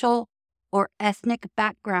racial or ethnic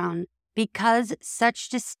background because such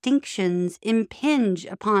distinctions impinge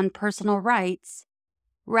upon personal rights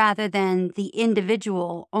rather than the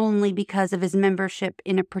individual only because of his membership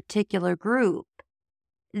in a particular group,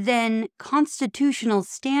 then constitutional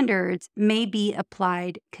standards may be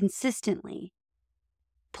applied consistently.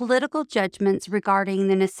 Political judgments regarding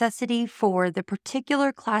the necessity for the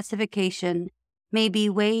particular classification may be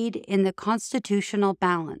weighed in the constitutional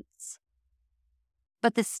balance.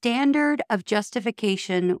 But the standard of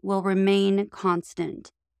justification will remain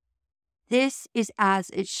constant. This is as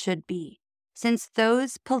it should be, since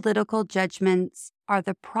those political judgments are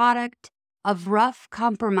the product of rough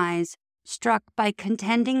compromise struck by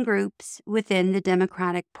contending groups within the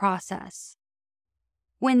democratic process.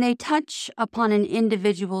 When they touch upon an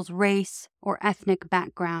individual's race or ethnic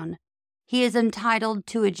background, he is entitled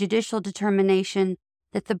to a judicial determination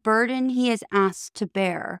that the burden he is asked to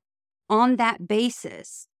bear on that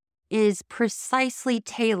basis is precisely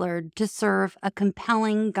tailored to serve a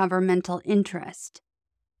compelling governmental interest.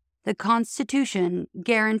 The Constitution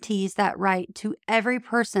guarantees that right to every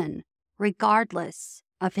person, regardless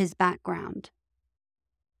of his background.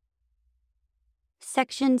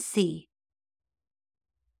 Section C.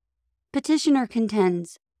 Petitioner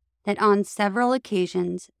contends that on several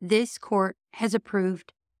occasions this court has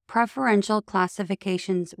approved preferential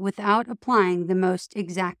classifications without applying the most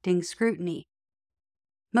exacting scrutiny.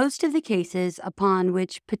 Most of the cases upon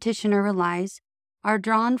which petitioner relies are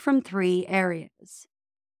drawn from three areas: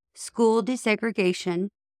 school desegregation,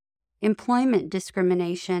 employment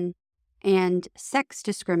discrimination, and sex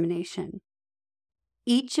discrimination.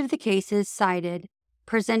 Each of the cases cited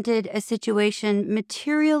presented a situation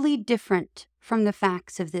materially different from the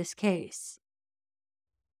facts of this case.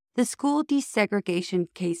 The school desegregation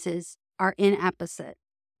cases are inapposite.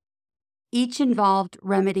 Each involved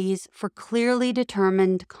remedies for clearly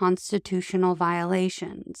determined constitutional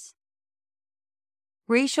violations.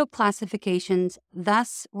 Racial classifications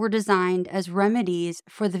thus were designed as remedies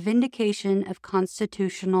for the vindication of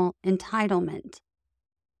constitutional entitlement.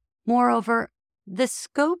 Moreover, the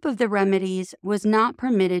scope of the remedies was not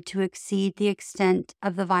permitted to exceed the extent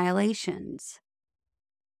of the violations.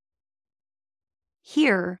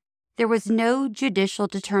 Here, there was no judicial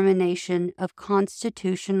determination of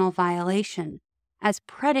constitutional violation as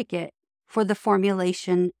predicate for the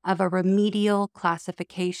formulation of a remedial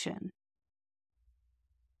classification.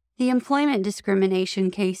 The employment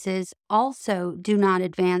discrimination cases also do not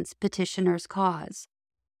advance petitioner's cause.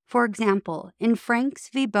 For example, in Franks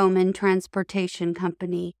v. Bowman Transportation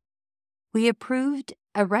Company, we approved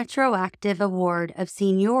a retroactive award of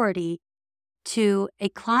seniority to a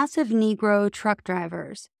class of Negro truck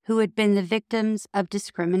drivers who had been the victims of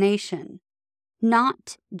discrimination,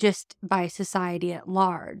 not just by society at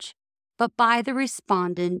large, but by the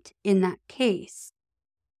respondent in that case.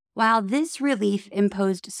 While this relief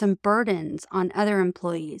imposed some burdens on other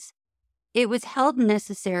employees, it was held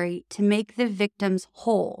necessary to make the victims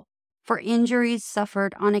whole for injuries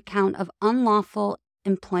suffered on account of unlawful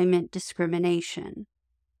employment discrimination.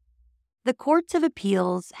 The courts of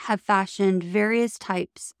appeals have fashioned various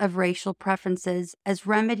types of racial preferences as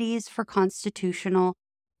remedies for constitutional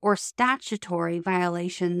or statutory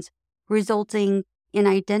violations resulting in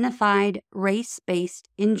identified race-based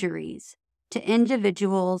injuries to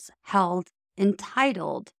individuals held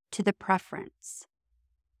entitled to the preference.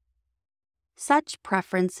 Such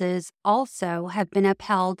preferences also have been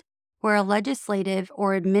upheld where a legislative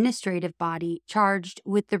or administrative body charged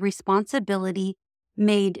with the responsibility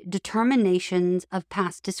made determinations of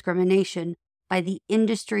past discrimination by the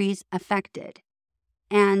industries affected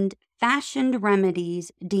and fashioned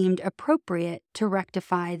remedies deemed appropriate to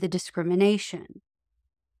rectify the discrimination.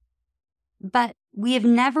 But we have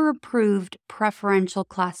never approved preferential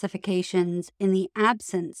classifications in the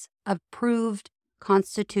absence of proved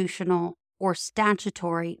constitutional or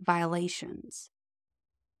statutory violations.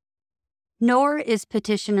 Nor is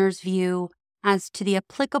petitioner's view as to the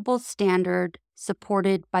applicable standard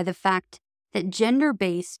supported by the fact that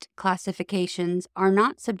gender-based classifications are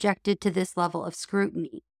not subjected to this level of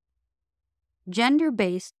scrutiny.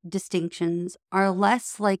 Gender-based distinctions are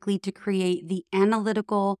less likely to create the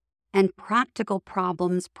analytical and practical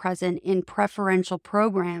problems present in preferential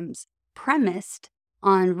programs premised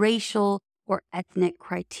on racial or ethnic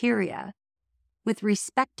criteria. With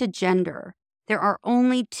respect to gender, there are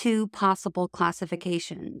only two possible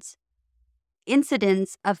classifications.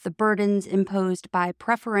 Incidence of the burdens imposed by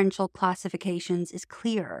preferential classifications is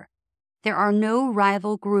clear. There are no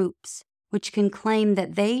rival groups which can claim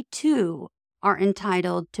that they, too, are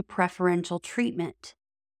entitled to preferential treatment.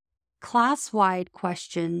 Class-wide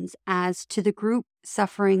questions as to the group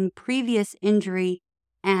suffering previous injury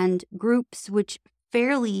and groups which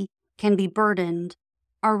fairly can be burdened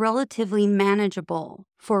are relatively manageable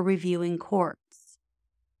for reviewing courts.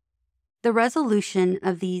 The resolution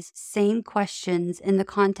of these same questions in the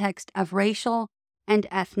context of racial and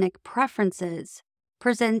ethnic preferences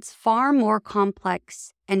presents far more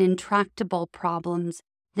complex and intractable problems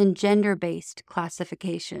than gender-based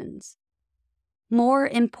classifications. More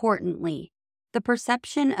importantly, the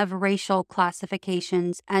perception of racial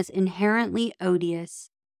classifications as inherently odious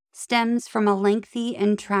stems from a lengthy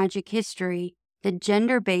and tragic history that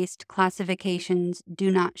gender-based classifications do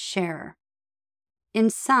not share. In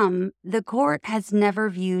sum, the court has never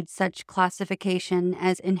viewed such classification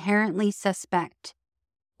as inherently suspect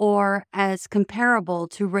or as comparable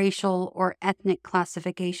to racial or ethnic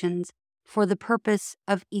classifications for the purpose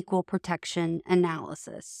of equal protection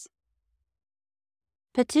analysis.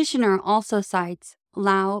 Petitioner also cites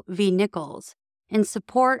Lau v. Nichols in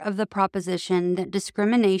support of the proposition that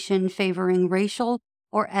discrimination favoring racial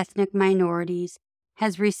or ethnic minorities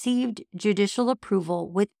has received judicial approval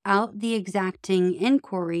without the exacting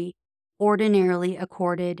inquiry ordinarily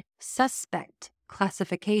accorded suspect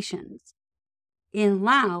classifications. In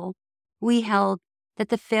Lau, we held that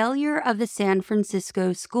the failure of the San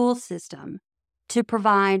Francisco school system to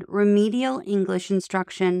provide remedial English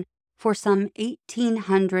instruction for some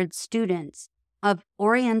 1,800 students of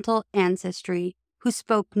Oriental ancestry who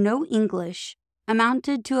spoke no English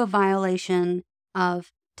amounted to a violation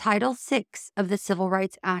of Title VI of the Civil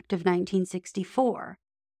Rights Act of 1964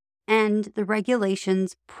 and the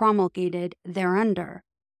regulations promulgated thereunder.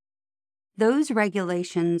 Those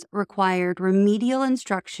regulations required remedial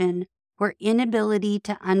instruction where inability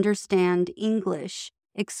to understand English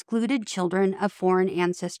excluded children of foreign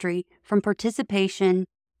ancestry from participation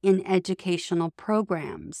in educational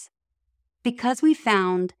programs. Because we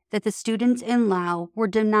found that the students in Lau were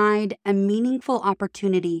denied a meaningful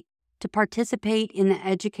opportunity to participate in the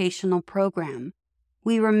educational program,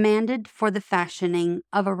 we remanded for the fashioning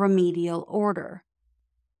of a remedial order.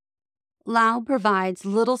 Lau provides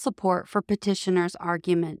little support for petitioner's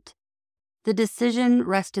argument. The decision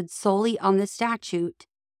rested solely on the statute,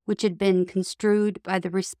 which had been construed by the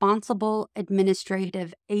responsible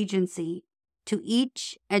administrative agency to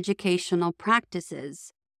each educational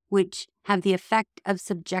practices, which have the effect of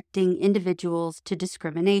subjecting individuals to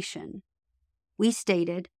discrimination. We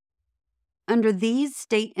stated, under these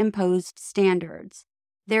state-imposed standards,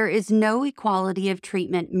 there is no equality of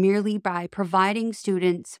treatment merely by providing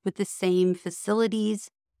students with the same facilities,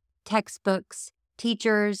 textbooks,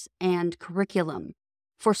 teachers, and curriculum.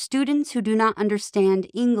 For students who do not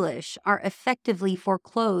understand English are effectively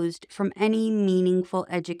foreclosed from any meaningful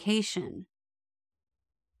education.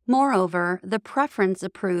 Moreover, the preference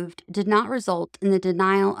approved did not result in the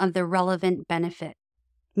denial of the relevant benefit,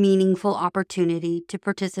 meaningful opportunity to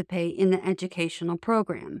participate in the educational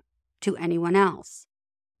program, to anyone else.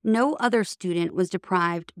 No other student was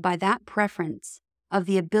deprived by that preference of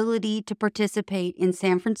the ability to participate in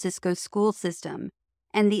San Francisco's school system,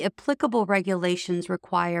 and the applicable regulations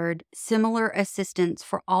required similar assistance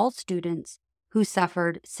for all students who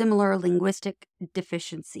suffered similar linguistic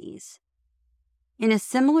deficiencies. In a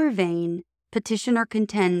similar vein, petitioner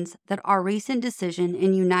contends that our recent decision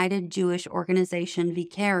in United Jewish Organization v.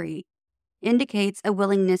 Carey indicates a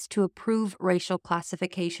willingness to approve racial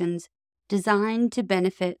classifications designed to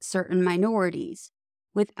benefit certain minorities,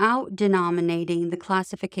 without denominating the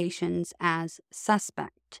classifications as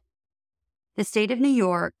suspect. The state of New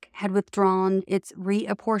York had withdrawn its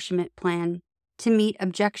reapportionment plan to meet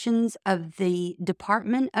objections of the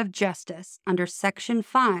Department of Justice under Section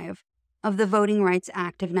 5 of the Voting Rights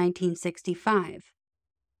Act of 1965.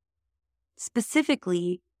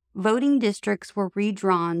 Specifically, voting districts were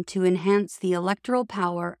redrawn to enhance the electoral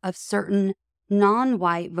power of certain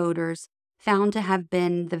non-white voters found to have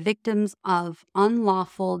been the victims of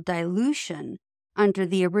unlawful dilution under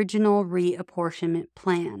the original reapportionment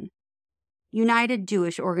plan. United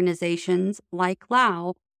Jewish Organizations, like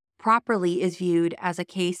Lau, properly is viewed as a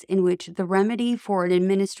case in which the remedy for an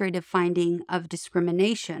administrative finding of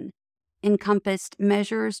discrimination encompassed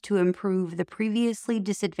measures to improve the previously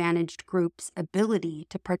disadvantaged group's ability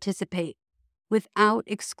to participate without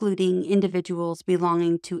excluding individuals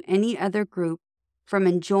belonging to any other group from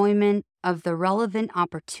enjoyment of the relevant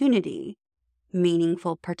opportunity,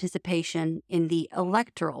 meaningful participation in the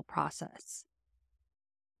electoral process.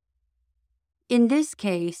 In this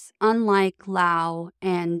case, unlike Lau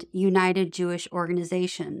and United Jewish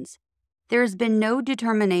Organizations, there has been no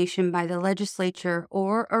determination by the legislature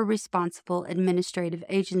or a responsible administrative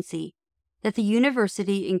agency that the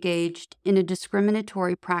university engaged in a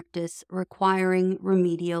discriminatory practice requiring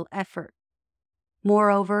remedial effort.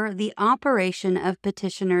 Moreover, the operation of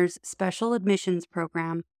petitioner's special admissions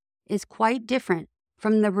program is quite different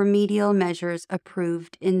from the remedial measures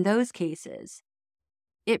approved in those cases.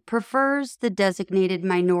 It prefers the designated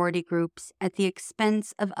minority groups at the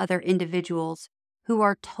expense of other individuals who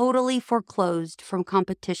are totally foreclosed from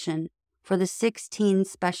competition for the 16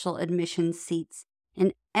 special admissions seats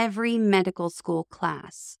in every medical school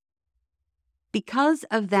class. Because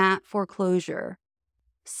of that foreclosure,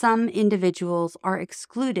 some individuals are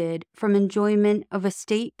excluded from enjoyment of a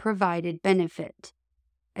state-provided benefit,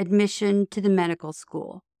 admission to the medical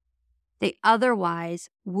school, they otherwise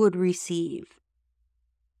would receive.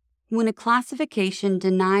 When a classification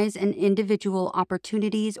denies an individual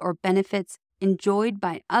opportunities or benefits enjoyed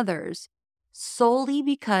by others solely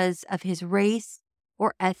because of his race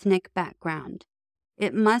or ethnic background,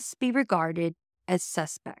 it must be regarded as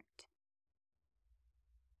suspect.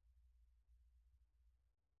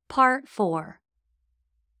 Part 4.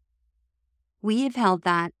 We have held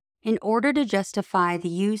that, in order to justify the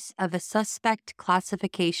use of a suspect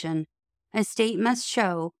classification, a state must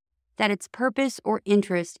show that its purpose or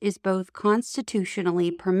interest is both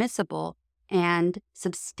constitutionally permissible and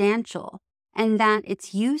substantial, and that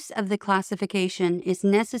its use of the classification is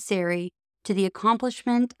necessary to the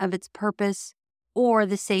accomplishment of its purpose or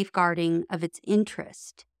the safeguarding of its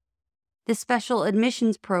interest. The special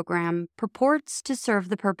admissions program purports to serve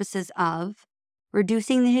the purposes of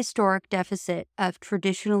reducing the historic deficit of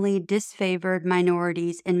traditionally disfavored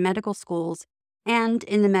minorities in medical schools and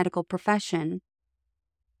in the medical profession,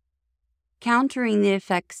 countering the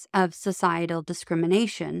effects of societal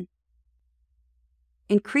discrimination,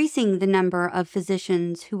 increasing the number of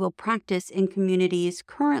physicians who will practice in communities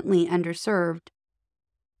currently underserved,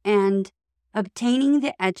 and obtaining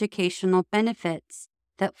the educational benefits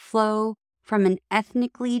that flow from an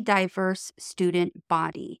ethnically diverse student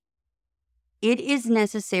body. It is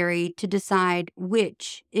necessary to decide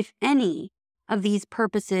which, if any, of these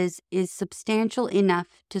purposes is substantial enough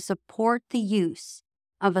to support the use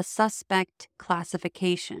of a suspect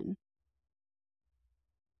classification.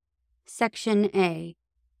 Section A.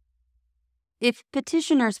 If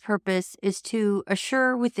petitioner's purpose is to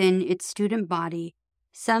assure within its student body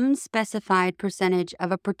some specified percentage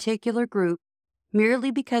of a particular group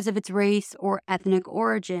merely because of its race or ethnic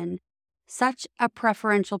origin, such a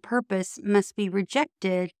preferential purpose must be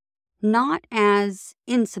rejected not as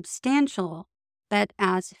insubstantial, but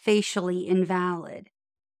as facially invalid.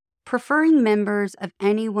 Preferring members of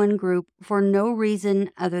any one group for no reason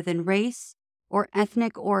other than race or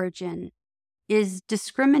ethnic origin is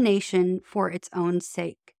discrimination for its own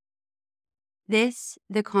sake. This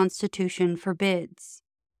the Constitution forbids.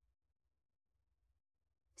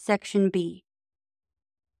 Section B.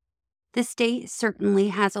 The state certainly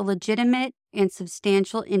has a legitimate and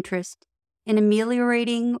substantial interest in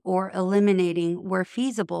ameliorating or eliminating, where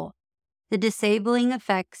feasible, the disabling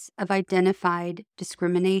effects of identified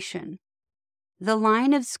discrimination. The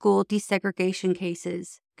line of school desegregation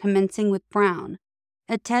cases, commencing with Brown,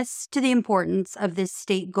 attests to the importance of this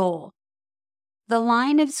state goal. The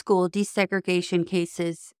line of school desegregation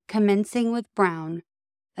cases, commencing with Brown,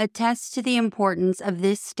 attests to the importance of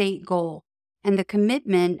this state goal and the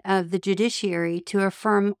commitment of the judiciary to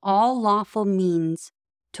affirm all lawful means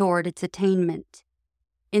toward its attainment.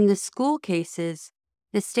 In the school cases,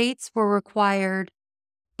 the states were required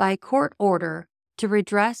by court order to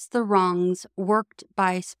redress the wrongs worked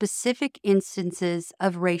by specific instances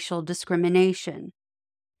of racial discrimination.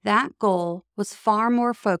 That goal was far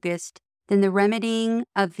more focused than the remedying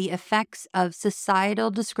of the effects of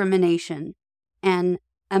societal discrimination, an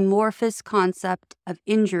amorphous concept of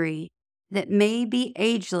injury that may be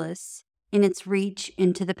ageless in its reach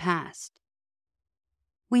into the past.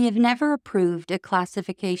 We have never approved a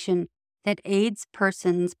classification that aids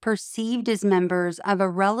persons perceived as members of a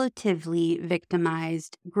relatively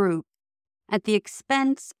victimized group at the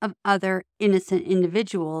expense of other innocent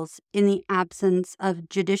individuals in the absence of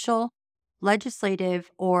judicial,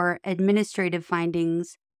 legislative, or administrative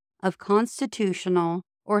findings of constitutional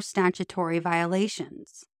or statutory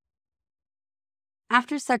violations.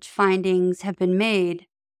 After such findings have been made,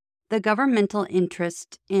 the governmental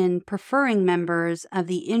interest in preferring members of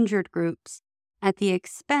the injured groups at the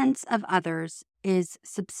expense of others is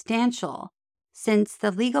substantial, since the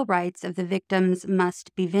legal rights of the victims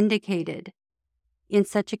must be vindicated. In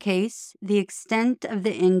such a case, the extent of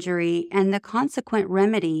the injury and the consequent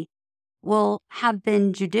remedy will have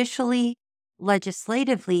been judicially,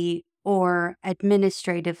 legislatively, or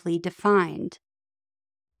administratively defined.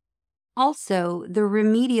 Also, the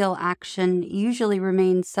remedial action usually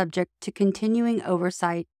remains subject to continuing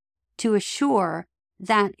oversight to assure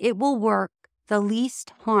that it will work the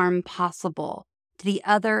least harm possible to the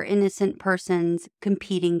other innocent persons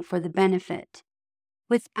competing for the benefit.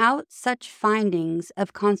 Without such findings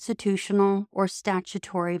of constitutional or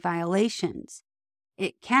statutory violations,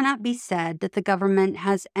 it cannot be said that the government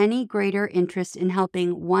has any greater interest in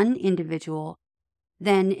helping one individual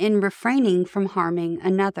than in refraining from harming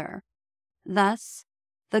another. Thus,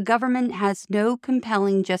 the government has no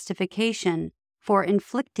compelling justification for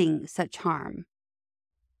inflicting such harm.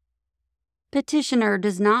 Petitioner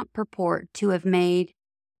does not purport to have made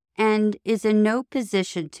and is in no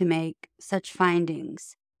position to make such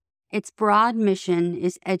findings. Its broad mission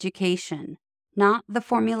is education, not the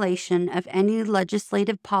formulation of any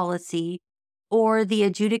legislative policy or the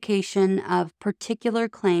adjudication of particular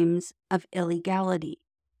claims of illegality.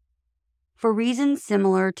 For reasons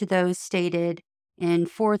similar to those stated in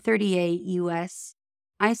 438 U.S.,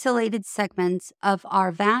 isolated segments of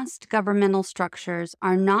our vast governmental structures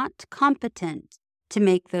are not competent to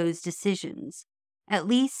make those decisions, at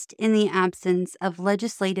least in the absence of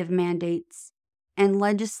legislative mandates and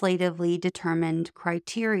legislatively determined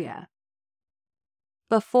criteria.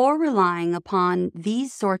 Before relying upon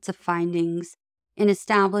these sorts of findings in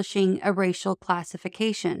establishing a racial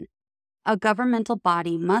classification, a governmental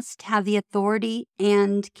body must have the authority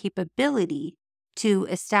and capability to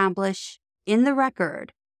establish in the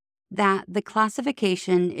record that the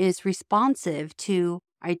classification is responsive to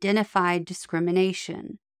identified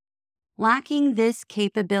discrimination. Lacking this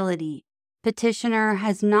capability, petitioner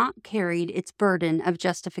has not carried its burden of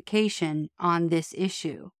justification on this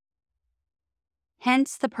issue.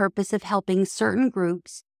 Hence the purpose of helping certain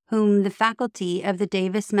groups whom the faculty of the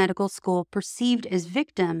Davis Medical School perceived as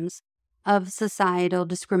victims of societal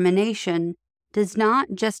discrimination does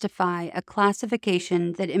not justify a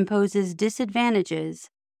classification that imposes disadvantages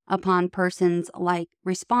upon persons like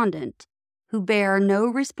respondent, who bear no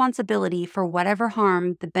responsibility for whatever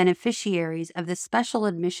harm the beneficiaries of the special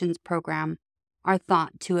admissions program are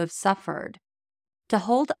thought to have suffered. To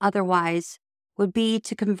hold otherwise would be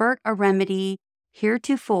to convert a remedy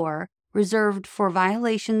heretofore reserved for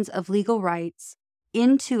violations of legal rights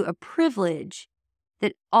into a privilege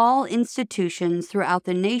that all institutions throughout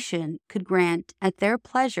the nation could grant at their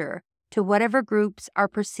pleasure to whatever groups are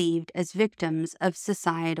perceived as victims of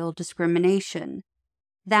societal discrimination.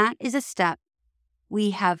 That is a step we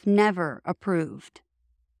have never approved.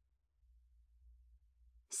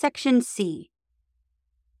 Section C.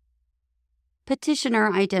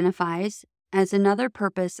 Petitioner identifies, as another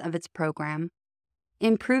purpose of its program,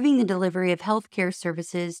 improving the delivery of health care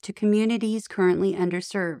services to communities currently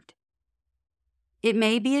underserved. It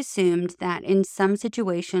may be assumed that in some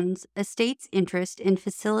situations, a state's interest in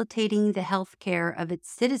facilitating the health care of its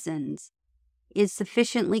citizens is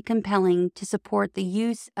sufficiently compelling to support the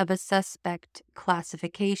use of a suspect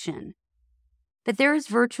classification. But there is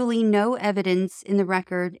virtually no evidence in the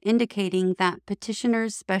record indicating that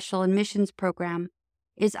petitioner's special admissions program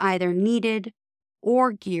is either needed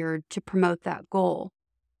or geared to promote that goal.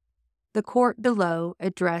 The court below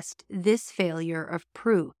addressed this failure of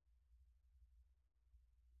proof.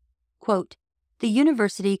 Quote, "The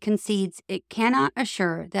university concedes it cannot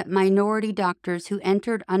assure that minority doctors who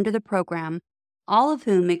entered under the program, all of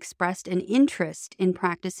whom expressed an interest in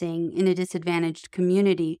practicing in a disadvantaged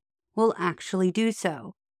community, will actually do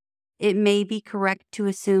so. It may be correct to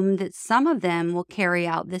assume that some of them will carry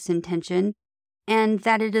out this intention, and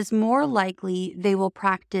that it is more likely they will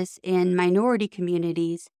practice in minority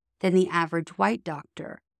communities than the average white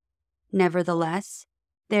doctor. Nevertheless,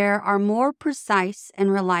 there are more precise and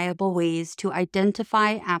reliable ways to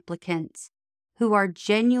identify applicants who are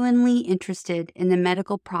genuinely interested in the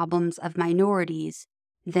medical problems of minorities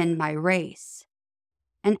than by race.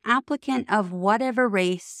 An applicant of whatever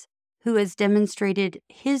race who has demonstrated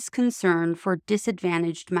his concern for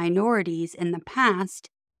disadvantaged minorities in the past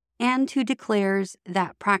and who declares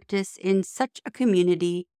that practice in such a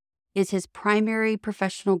community is his primary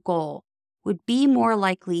professional goal would be more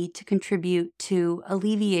likely to contribute to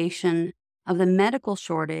alleviation of the medical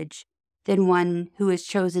shortage than one who is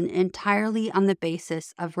chosen entirely on the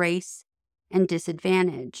basis of race and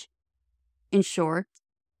disadvantage. In short,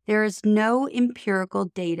 there is no empirical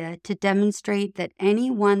data to demonstrate that any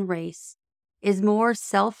one race is more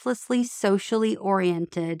selflessly socially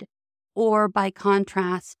oriented, or by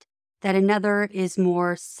contrast, that another is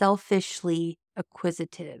more selfishly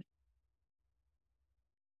acquisitive.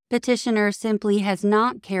 Petitioner simply has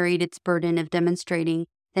not carried its burden of demonstrating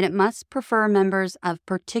that it must prefer members of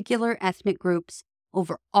particular ethnic groups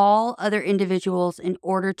over all other individuals in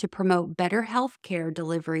order to promote better health care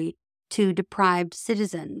delivery to deprived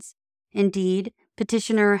citizens. Indeed,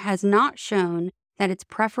 petitioner has not shown that its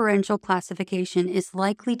preferential classification is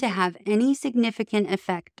likely to have any significant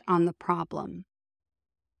effect on the problem.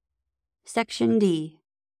 Section D.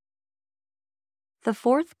 The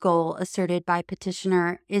fourth goal asserted by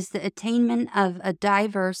petitioner is the attainment of a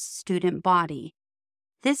diverse student body.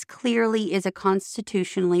 This clearly is a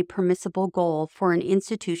constitutionally permissible goal for an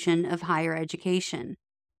institution of higher education.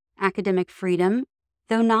 Academic freedom,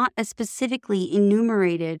 though not a specifically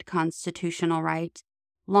enumerated constitutional right,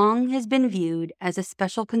 long has been viewed as a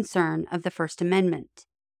special concern of the First Amendment.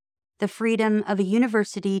 The freedom of a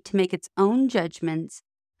university to make its own judgments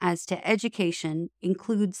as to education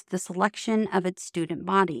includes the selection of its student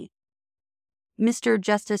body. Mr.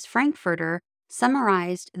 Justice Frankfurter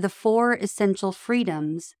summarized the 4 essential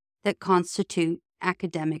freedoms that constitute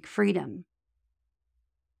academic freedom.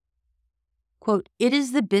 Quote, "It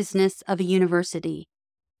is the business of a university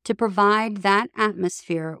to provide that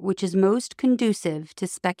atmosphere which is most conducive to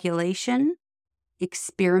speculation,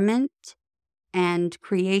 experiment, and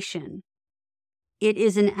creation. It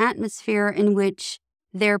is an atmosphere in which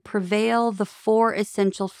there prevail the 4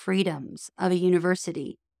 essential freedoms of a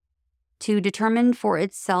university: to determine for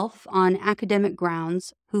itself on academic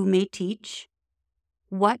grounds who may teach,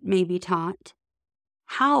 what may be taught,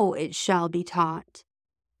 how it shall be taught,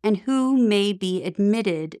 and who may be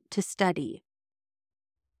admitted to study.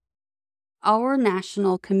 Our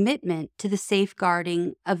national commitment to the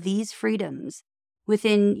safeguarding of these freedoms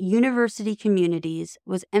within university communities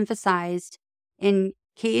was emphasized in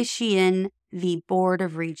Keishian v. Board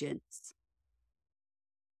of Regents.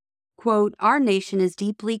 Quote, "Our nation is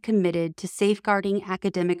deeply committed to safeguarding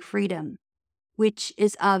academic freedom, which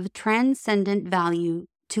is of transcendent value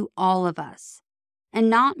to all of us, and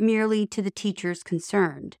not merely to the teachers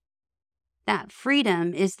concerned. That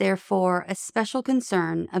freedom is therefore a special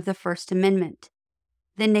concern of the First Amendment.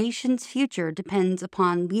 The nation's future depends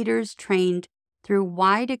upon leaders trained through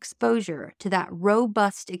wide exposure to that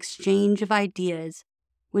robust exchange of ideas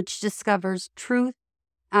which discovers truth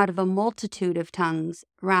out of a multitude of tongues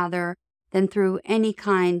rather than through any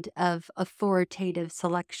kind of authoritative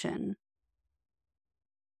selection.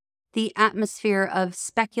 The atmosphere of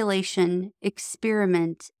speculation,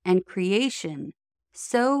 experiment, and creation,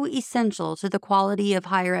 so essential to the quality of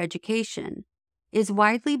higher education, is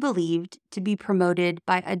widely believed to be promoted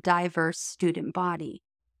by a diverse student body.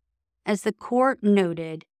 As the court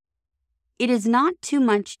noted, it is not too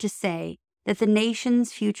much to say that the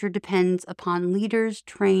nation's future depends upon leaders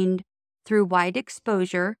trained through wide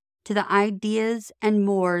exposure to the ideas and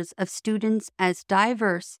mores of students as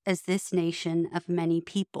diverse as this nation of many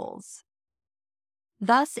peoples.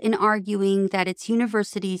 Thus, in arguing that its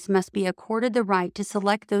universities must be accorded the right to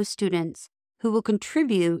select those students who will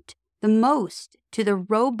contribute the most to the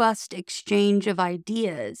robust exchange of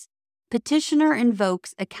ideas, petitioner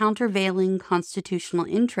invokes a countervailing constitutional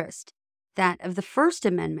interest, that of the First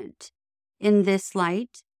Amendment. In this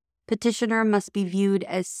light, petitioner must be viewed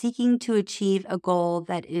as seeking to achieve a goal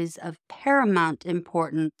that is of paramount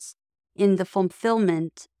importance in the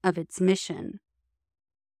fulfillment of its mission.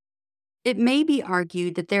 It may be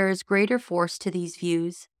argued that there is greater force to these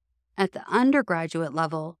views at the undergraduate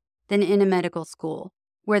level than in a medical school,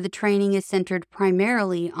 where the training is centered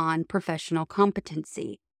primarily on professional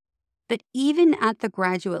competency. But even at the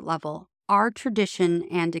graduate level, our tradition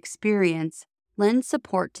and experience lend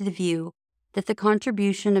support to the view that the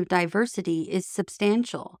contribution of diversity is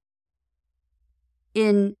substantial.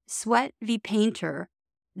 In Sweat v. Painter,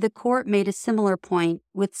 the court made a similar point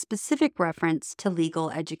with specific reference to legal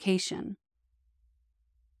education.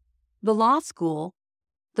 The law school,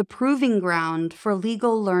 the proving ground for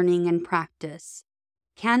legal learning and practice,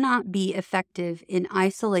 cannot be effective in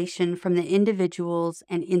isolation from the individuals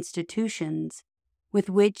and institutions with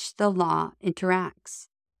which the law interacts.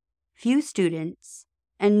 Few students,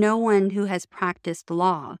 and no one who has practiced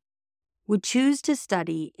law, would choose to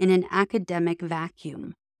study in an academic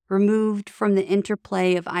vacuum, removed from the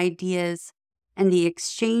interplay of ideas and the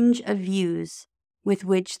exchange of views with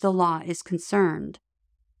which the law is concerned.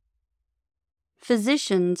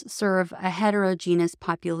 Physicians serve a heterogeneous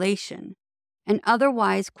population. An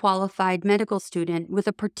otherwise qualified medical student with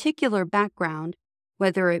a particular background,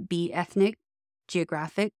 whether it be ethnic,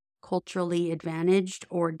 geographic, culturally advantaged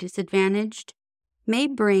or disadvantaged, may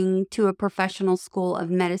bring to a professional school of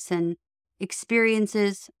medicine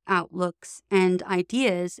experiences, outlooks, and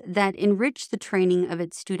ideas that enrich the training of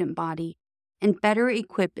its student body and better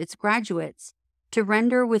equip its graduates to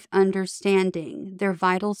render with understanding their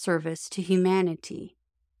vital service to humanity.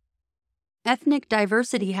 Ethnic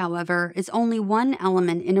diversity, however, is only one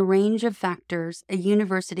element in a range of factors a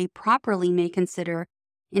university properly may consider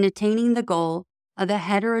in attaining the goal of a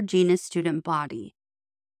heterogeneous student body.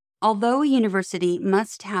 Although a university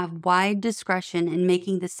must have wide discretion in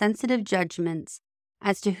making the sensitive judgments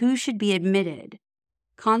as to who should be admitted,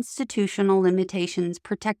 constitutional limitations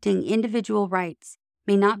protecting individual rights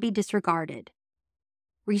may not be disregarded.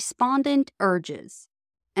 Respondent urges,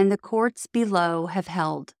 and the courts below have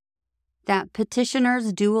held, that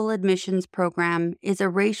petitioner's dual admissions program is a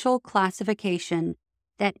racial classification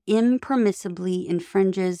that impermissibly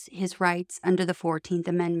infringes his rights under the 14th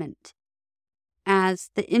Amendment.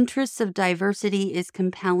 As the interests of diversity is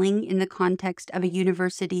compelling in the context of a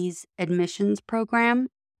university's admissions program,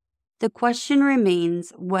 the question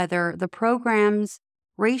remains whether the program's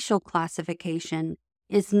racial classification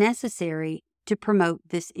is necessary to promote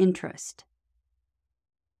this interest.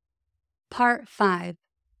 Part 5.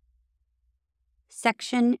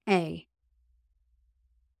 Section A.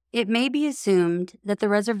 It may be assumed that the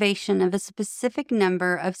reservation of a specific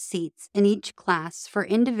number of seats in each class for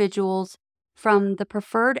individuals from the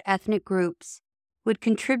preferred ethnic groups would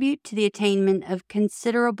contribute to the attainment of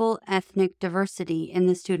considerable ethnic diversity in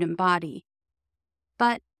the student body.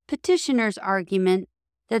 But petitioners' argument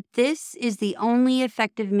that this is the only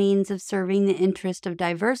effective means of serving the interest of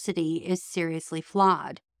diversity is seriously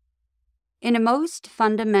flawed. In a most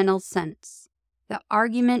fundamental sense, the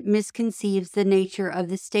argument misconceives the nature of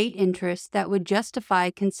the state interest that would justify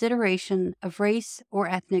consideration of race or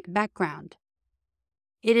ethnic background.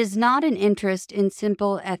 It is not an interest in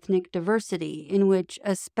simple ethnic diversity, in which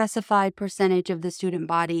a specified percentage of the student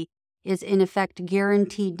body is in effect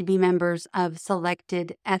guaranteed to be members of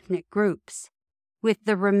selected ethnic groups, with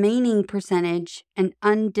the remaining percentage an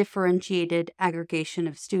undifferentiated aggregation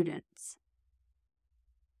of students.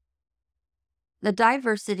 The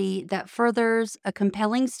diversity that furthers a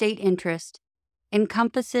compelling state interest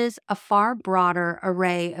encompasses a far broader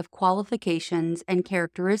array of qualifications and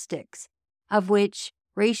characteristics, of which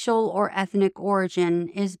racial or ethnic origin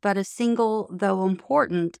is but a single, though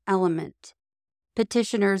important, element.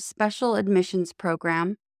 Petitioners' special admissions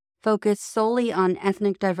program, focused solely on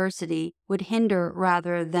ethnic diversity, would hinder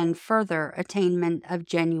rather than further attainment of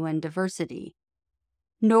genuine diversity.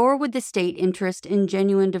 Nor would the state interest in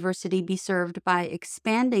genuine diversity be served by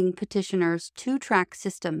expanding petitioners' two-track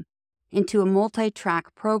system into a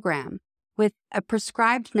multi-track program, with a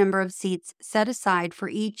prescribed number of seats set aside for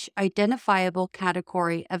each identifiable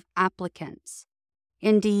category of applicants.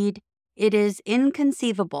 Indeed, it is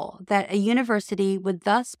inconceivable that a university would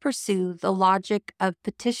thus pursue the logic of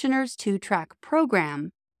petitioners' two-track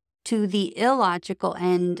program to the illogical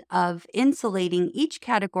end of insulating each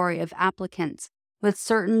category of applicants with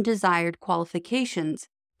certain desired qualifications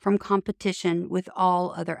from competition with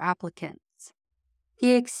all other applicants.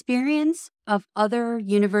 The experience of other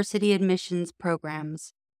university admissions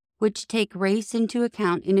programs, which take race into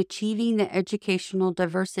account in achieving the educational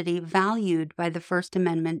diversity valued by the First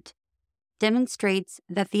Amendment, demonstrates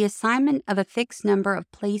that the assignment of a fixed number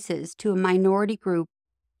of places to a minority group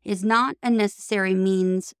is not a necessary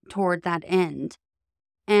means toward that end.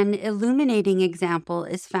 An illuminating example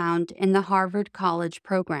is found in the Harvard College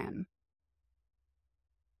program.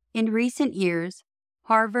 In recent years,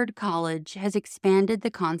 Harvard College has expanded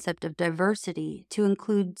the concept of diversity to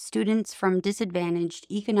include students from disadvantaged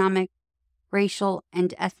economic, racial,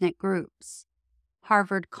 and ethnic groups.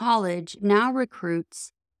 Harvard College now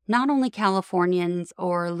recruits not only Californians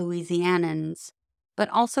or Louisianans, but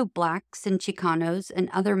also Blacks and Chicanos and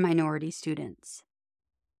other minority students.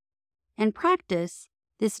 In practice,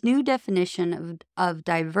 this new definition of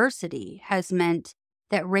diversity has meant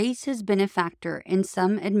that race has been a factor in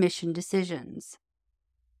some admission decisions.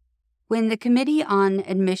 When the Committee on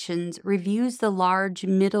Admissions reviews the large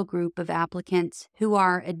middle group of applicants who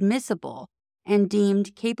are admissible and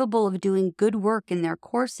deemed capable of doing good work in their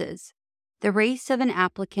courses, the race of an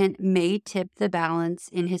applicant may tip the balance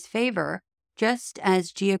in his favor, just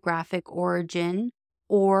as geographic origin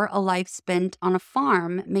or a life spent on a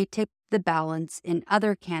farm may tip the balance in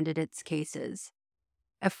other candidates' cases.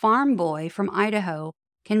 A farm boy from Idaho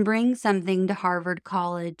can bring something to Harvard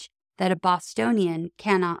College that a Bostonian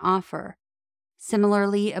cannot offer.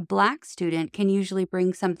 Similarly, a Black student can usually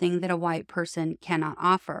bring something that a white person cannot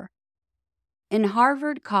offer. In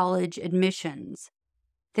Harvard College admissions,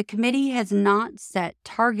 the committee has not set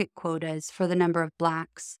target quotas for the number of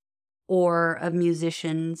Blacks or of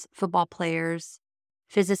musicians, football players,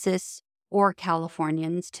 physicists, or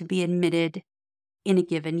Californians to be admitted in a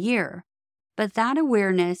given year. But that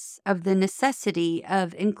awareness of the necessity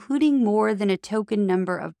of including more than a token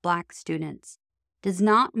number of Black students does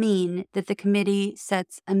not mean that the committee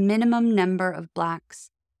sets a minimum number of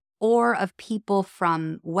Blacks or of people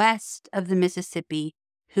from west of the Mississippi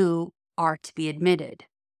who are to be admitted.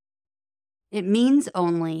 It means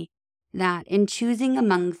only that in choosing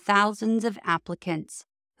among thousands of applicants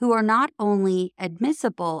who are not only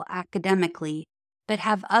admissible academically but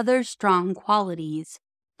have other strong qualities,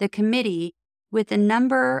 the committee, with a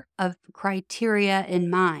number of criteria in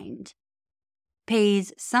mind,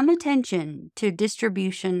 pays some attention to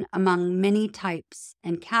distribution among many types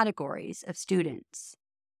and categories of students.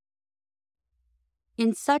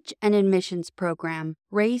 In such an admissions program,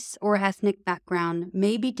 race or ethnic background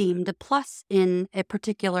may be deemed a plus in a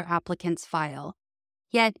particular applicant's file,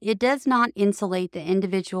 yet it does not insulate the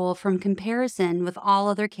individual from comparison with all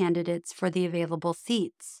other candidates for the available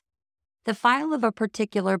seats. The file of a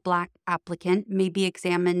particular Black applicant may be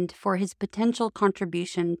examined for his potential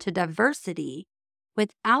contribution to diversity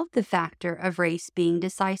without the factor of race being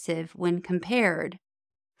decisive when compared,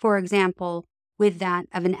 for example, with that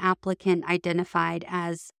of an applicant identified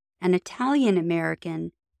as an Italian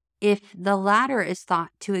American, if the latter is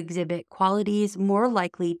thought to exhibit qualities more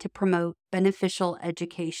likely to promote beneficial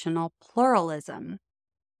educational pluralism.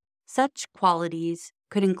 Such qualities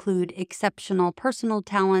could include exceptional personal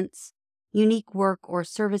talents, unique work or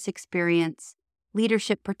service experience,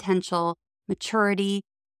 leadership potential, maturity,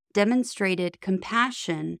 demonstrated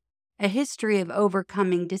compassion, a history of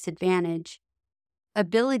overcoming disadvantage,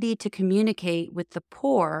 ability to communicate with the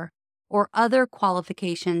poor, or other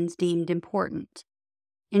qualifications deemed important.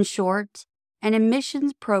 In short, an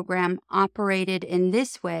admissions program operated in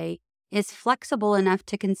this way is flexible enough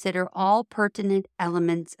to consider all pertinent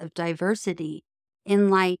elements of diversity in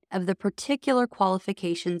light of the particular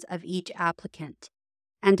qualifications of each applicant,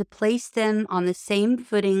 and to place them on the same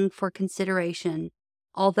footing for consideration,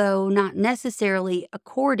 although not necessarily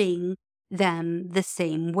according them the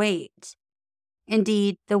same weight.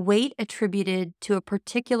 Indeed, the weight attributed to a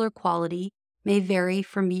particular quality may vary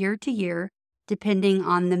from year to year, depending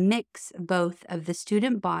on the mix both of the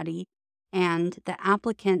student body and the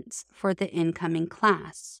applicants for the incoming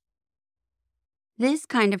class. This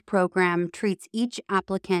kind of program treats each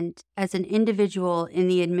applicant as an individual in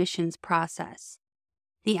the admissions process.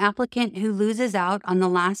 The applicant who loses out on the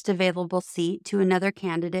last available seat to another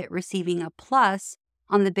candidate receiving a plus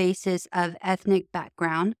on the basis of ethnic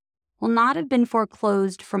background will not have been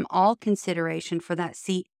foreclosed from all consideration for that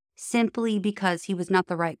seat simply because he was not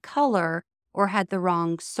the right color or had the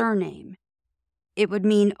wrong surname. It would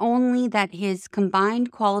mean only that his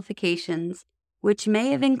combined qualifications, which may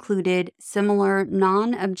have included similar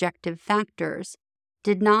non-objective factors,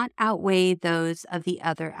 did not outweigh those of the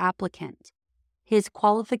other applicant. His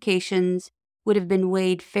qualifications would have been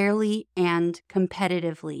weighed fairly and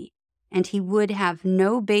competitively, and he would have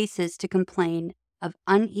no basis to complain of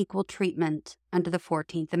unequal treatment under the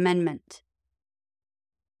 14th Amendment.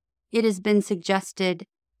 It has been suggested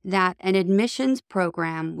that an admissions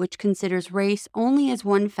program which considers race only as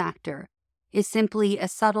one factor is simply a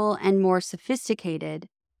subtle and more sophisticated,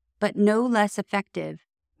 but no less effective,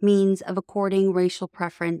 means of according racial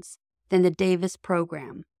preference than the Davis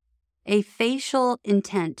program. A facial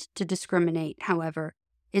intent to discriminate, however,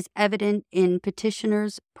 is evident in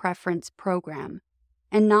petitioner's preference program,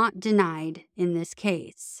 and not denied in this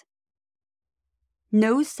case.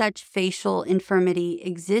 No such facial infirmity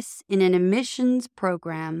exists in an admissions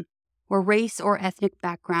program where race or ethnic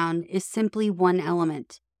background is simply one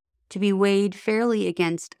element, to be weighed fairly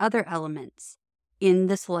against other elements in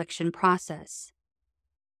the selection process.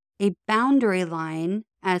 A boundary line,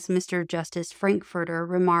 as Mr. Justice Frankfurter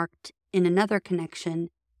remarked in another connection,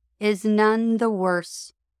 is none the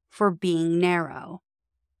worse for being narrow.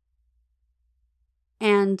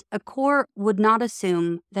 And a court would not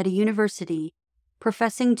assume that a university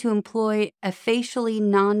professing to employ a facially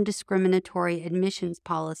non-discriminatory admissions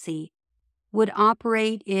policy would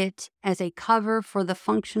operate it as a cover for the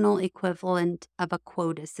functional equivalent of a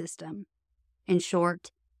quota system. In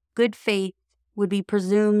short, good faith would be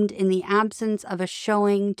presumed in the absence of a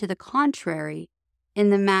showing to the contrary in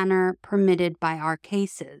the manner permitted by our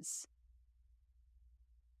cases.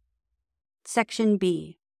 Section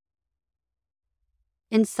B.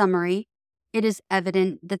 In summary, it is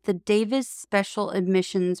evident that the Davis Special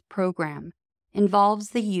Admissions Program involves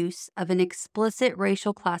the use of an explicit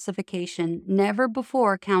racial classification never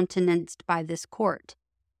before countenanced by this court.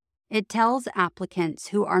 It tells applicants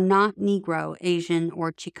who are not Negro, Asian,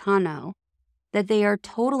 or Chicano that they are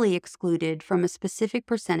totally excluded from a specific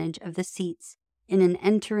percentage of the seats in an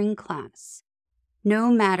entering class,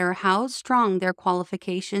 no matter how strong their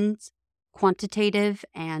qualifications, quantitative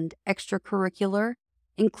and extracurricular,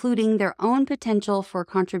 including their own potential for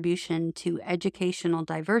contribution to educational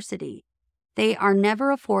diversity. They are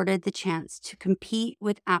never afforded the chance to compete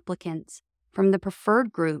with applicants from the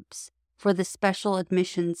preferred groups for the special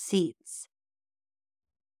admissions seats.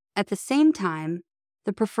 At the same time,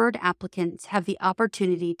 the preferred applicants have the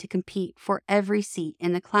opportunity to compete for every seat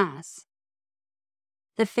in the class.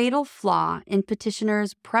 The fatal flaw in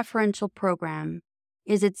petitioner's preferential program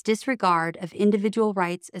is its disregard of individual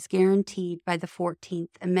rights as guaranteed by the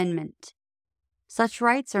 14th Amendment. Such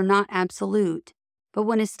rights are not absolute, but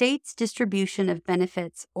when a state's distribution of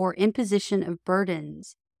benefits or imposition of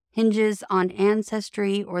burdens hinges on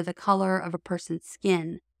ancestry or the color of a person's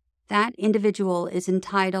skin, that individual is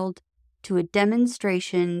entitled to a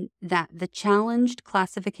demonstration that the challenged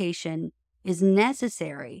classification is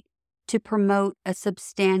necessary to promote a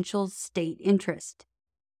substantial state interest.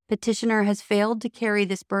 Petitioner has failed to carry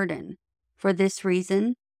this burden. For this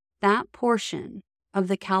reason, that portion of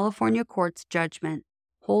the California court's judgment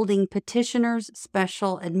holding petitioner's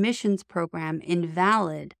special admissions program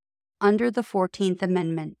invalid under the 14th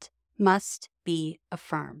Amendment must be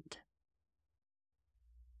affirmed.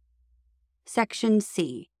 Section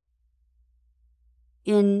C.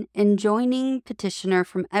 In enjoining petitioner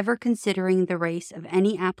from ever considering the race of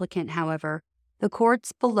any applicant, however, the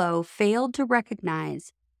courts below failed to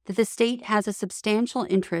recognize that the state has a substantial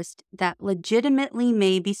interest that legitimately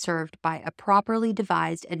may be served by a properly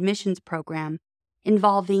devised admissions program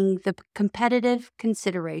involving the competitive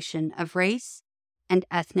consideration of race and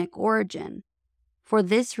ethnic origin. For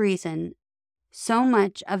this reason, so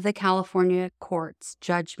much of the California court's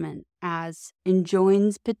judgment as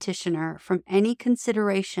enjoins petitioner from any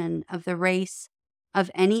consideration of the race of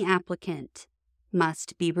any applicant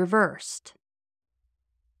must be reversed.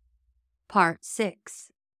 Part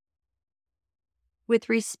 6. With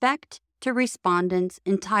respect to respondent's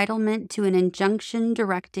entitlement to an injunction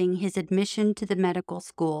directing his admission to the medical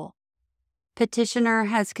school, petitioner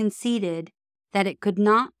has conceded that it could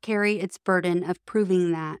not carry its burden of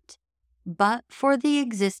proving that, but for the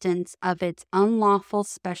existence of its unlawful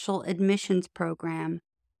special admissions program,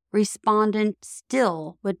 respondent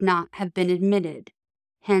still would not have been admitted.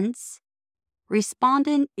 Hence,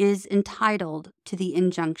 respondent is entitled to the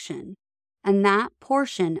injunction, and that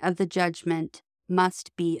portion of the judgment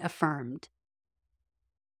must be affirmed.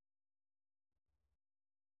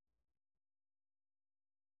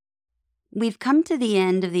 We've come to the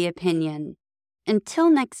end of the opinion. Until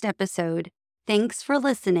next episode, thanks for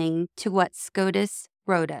listening to what SCOTUS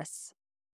wrote us.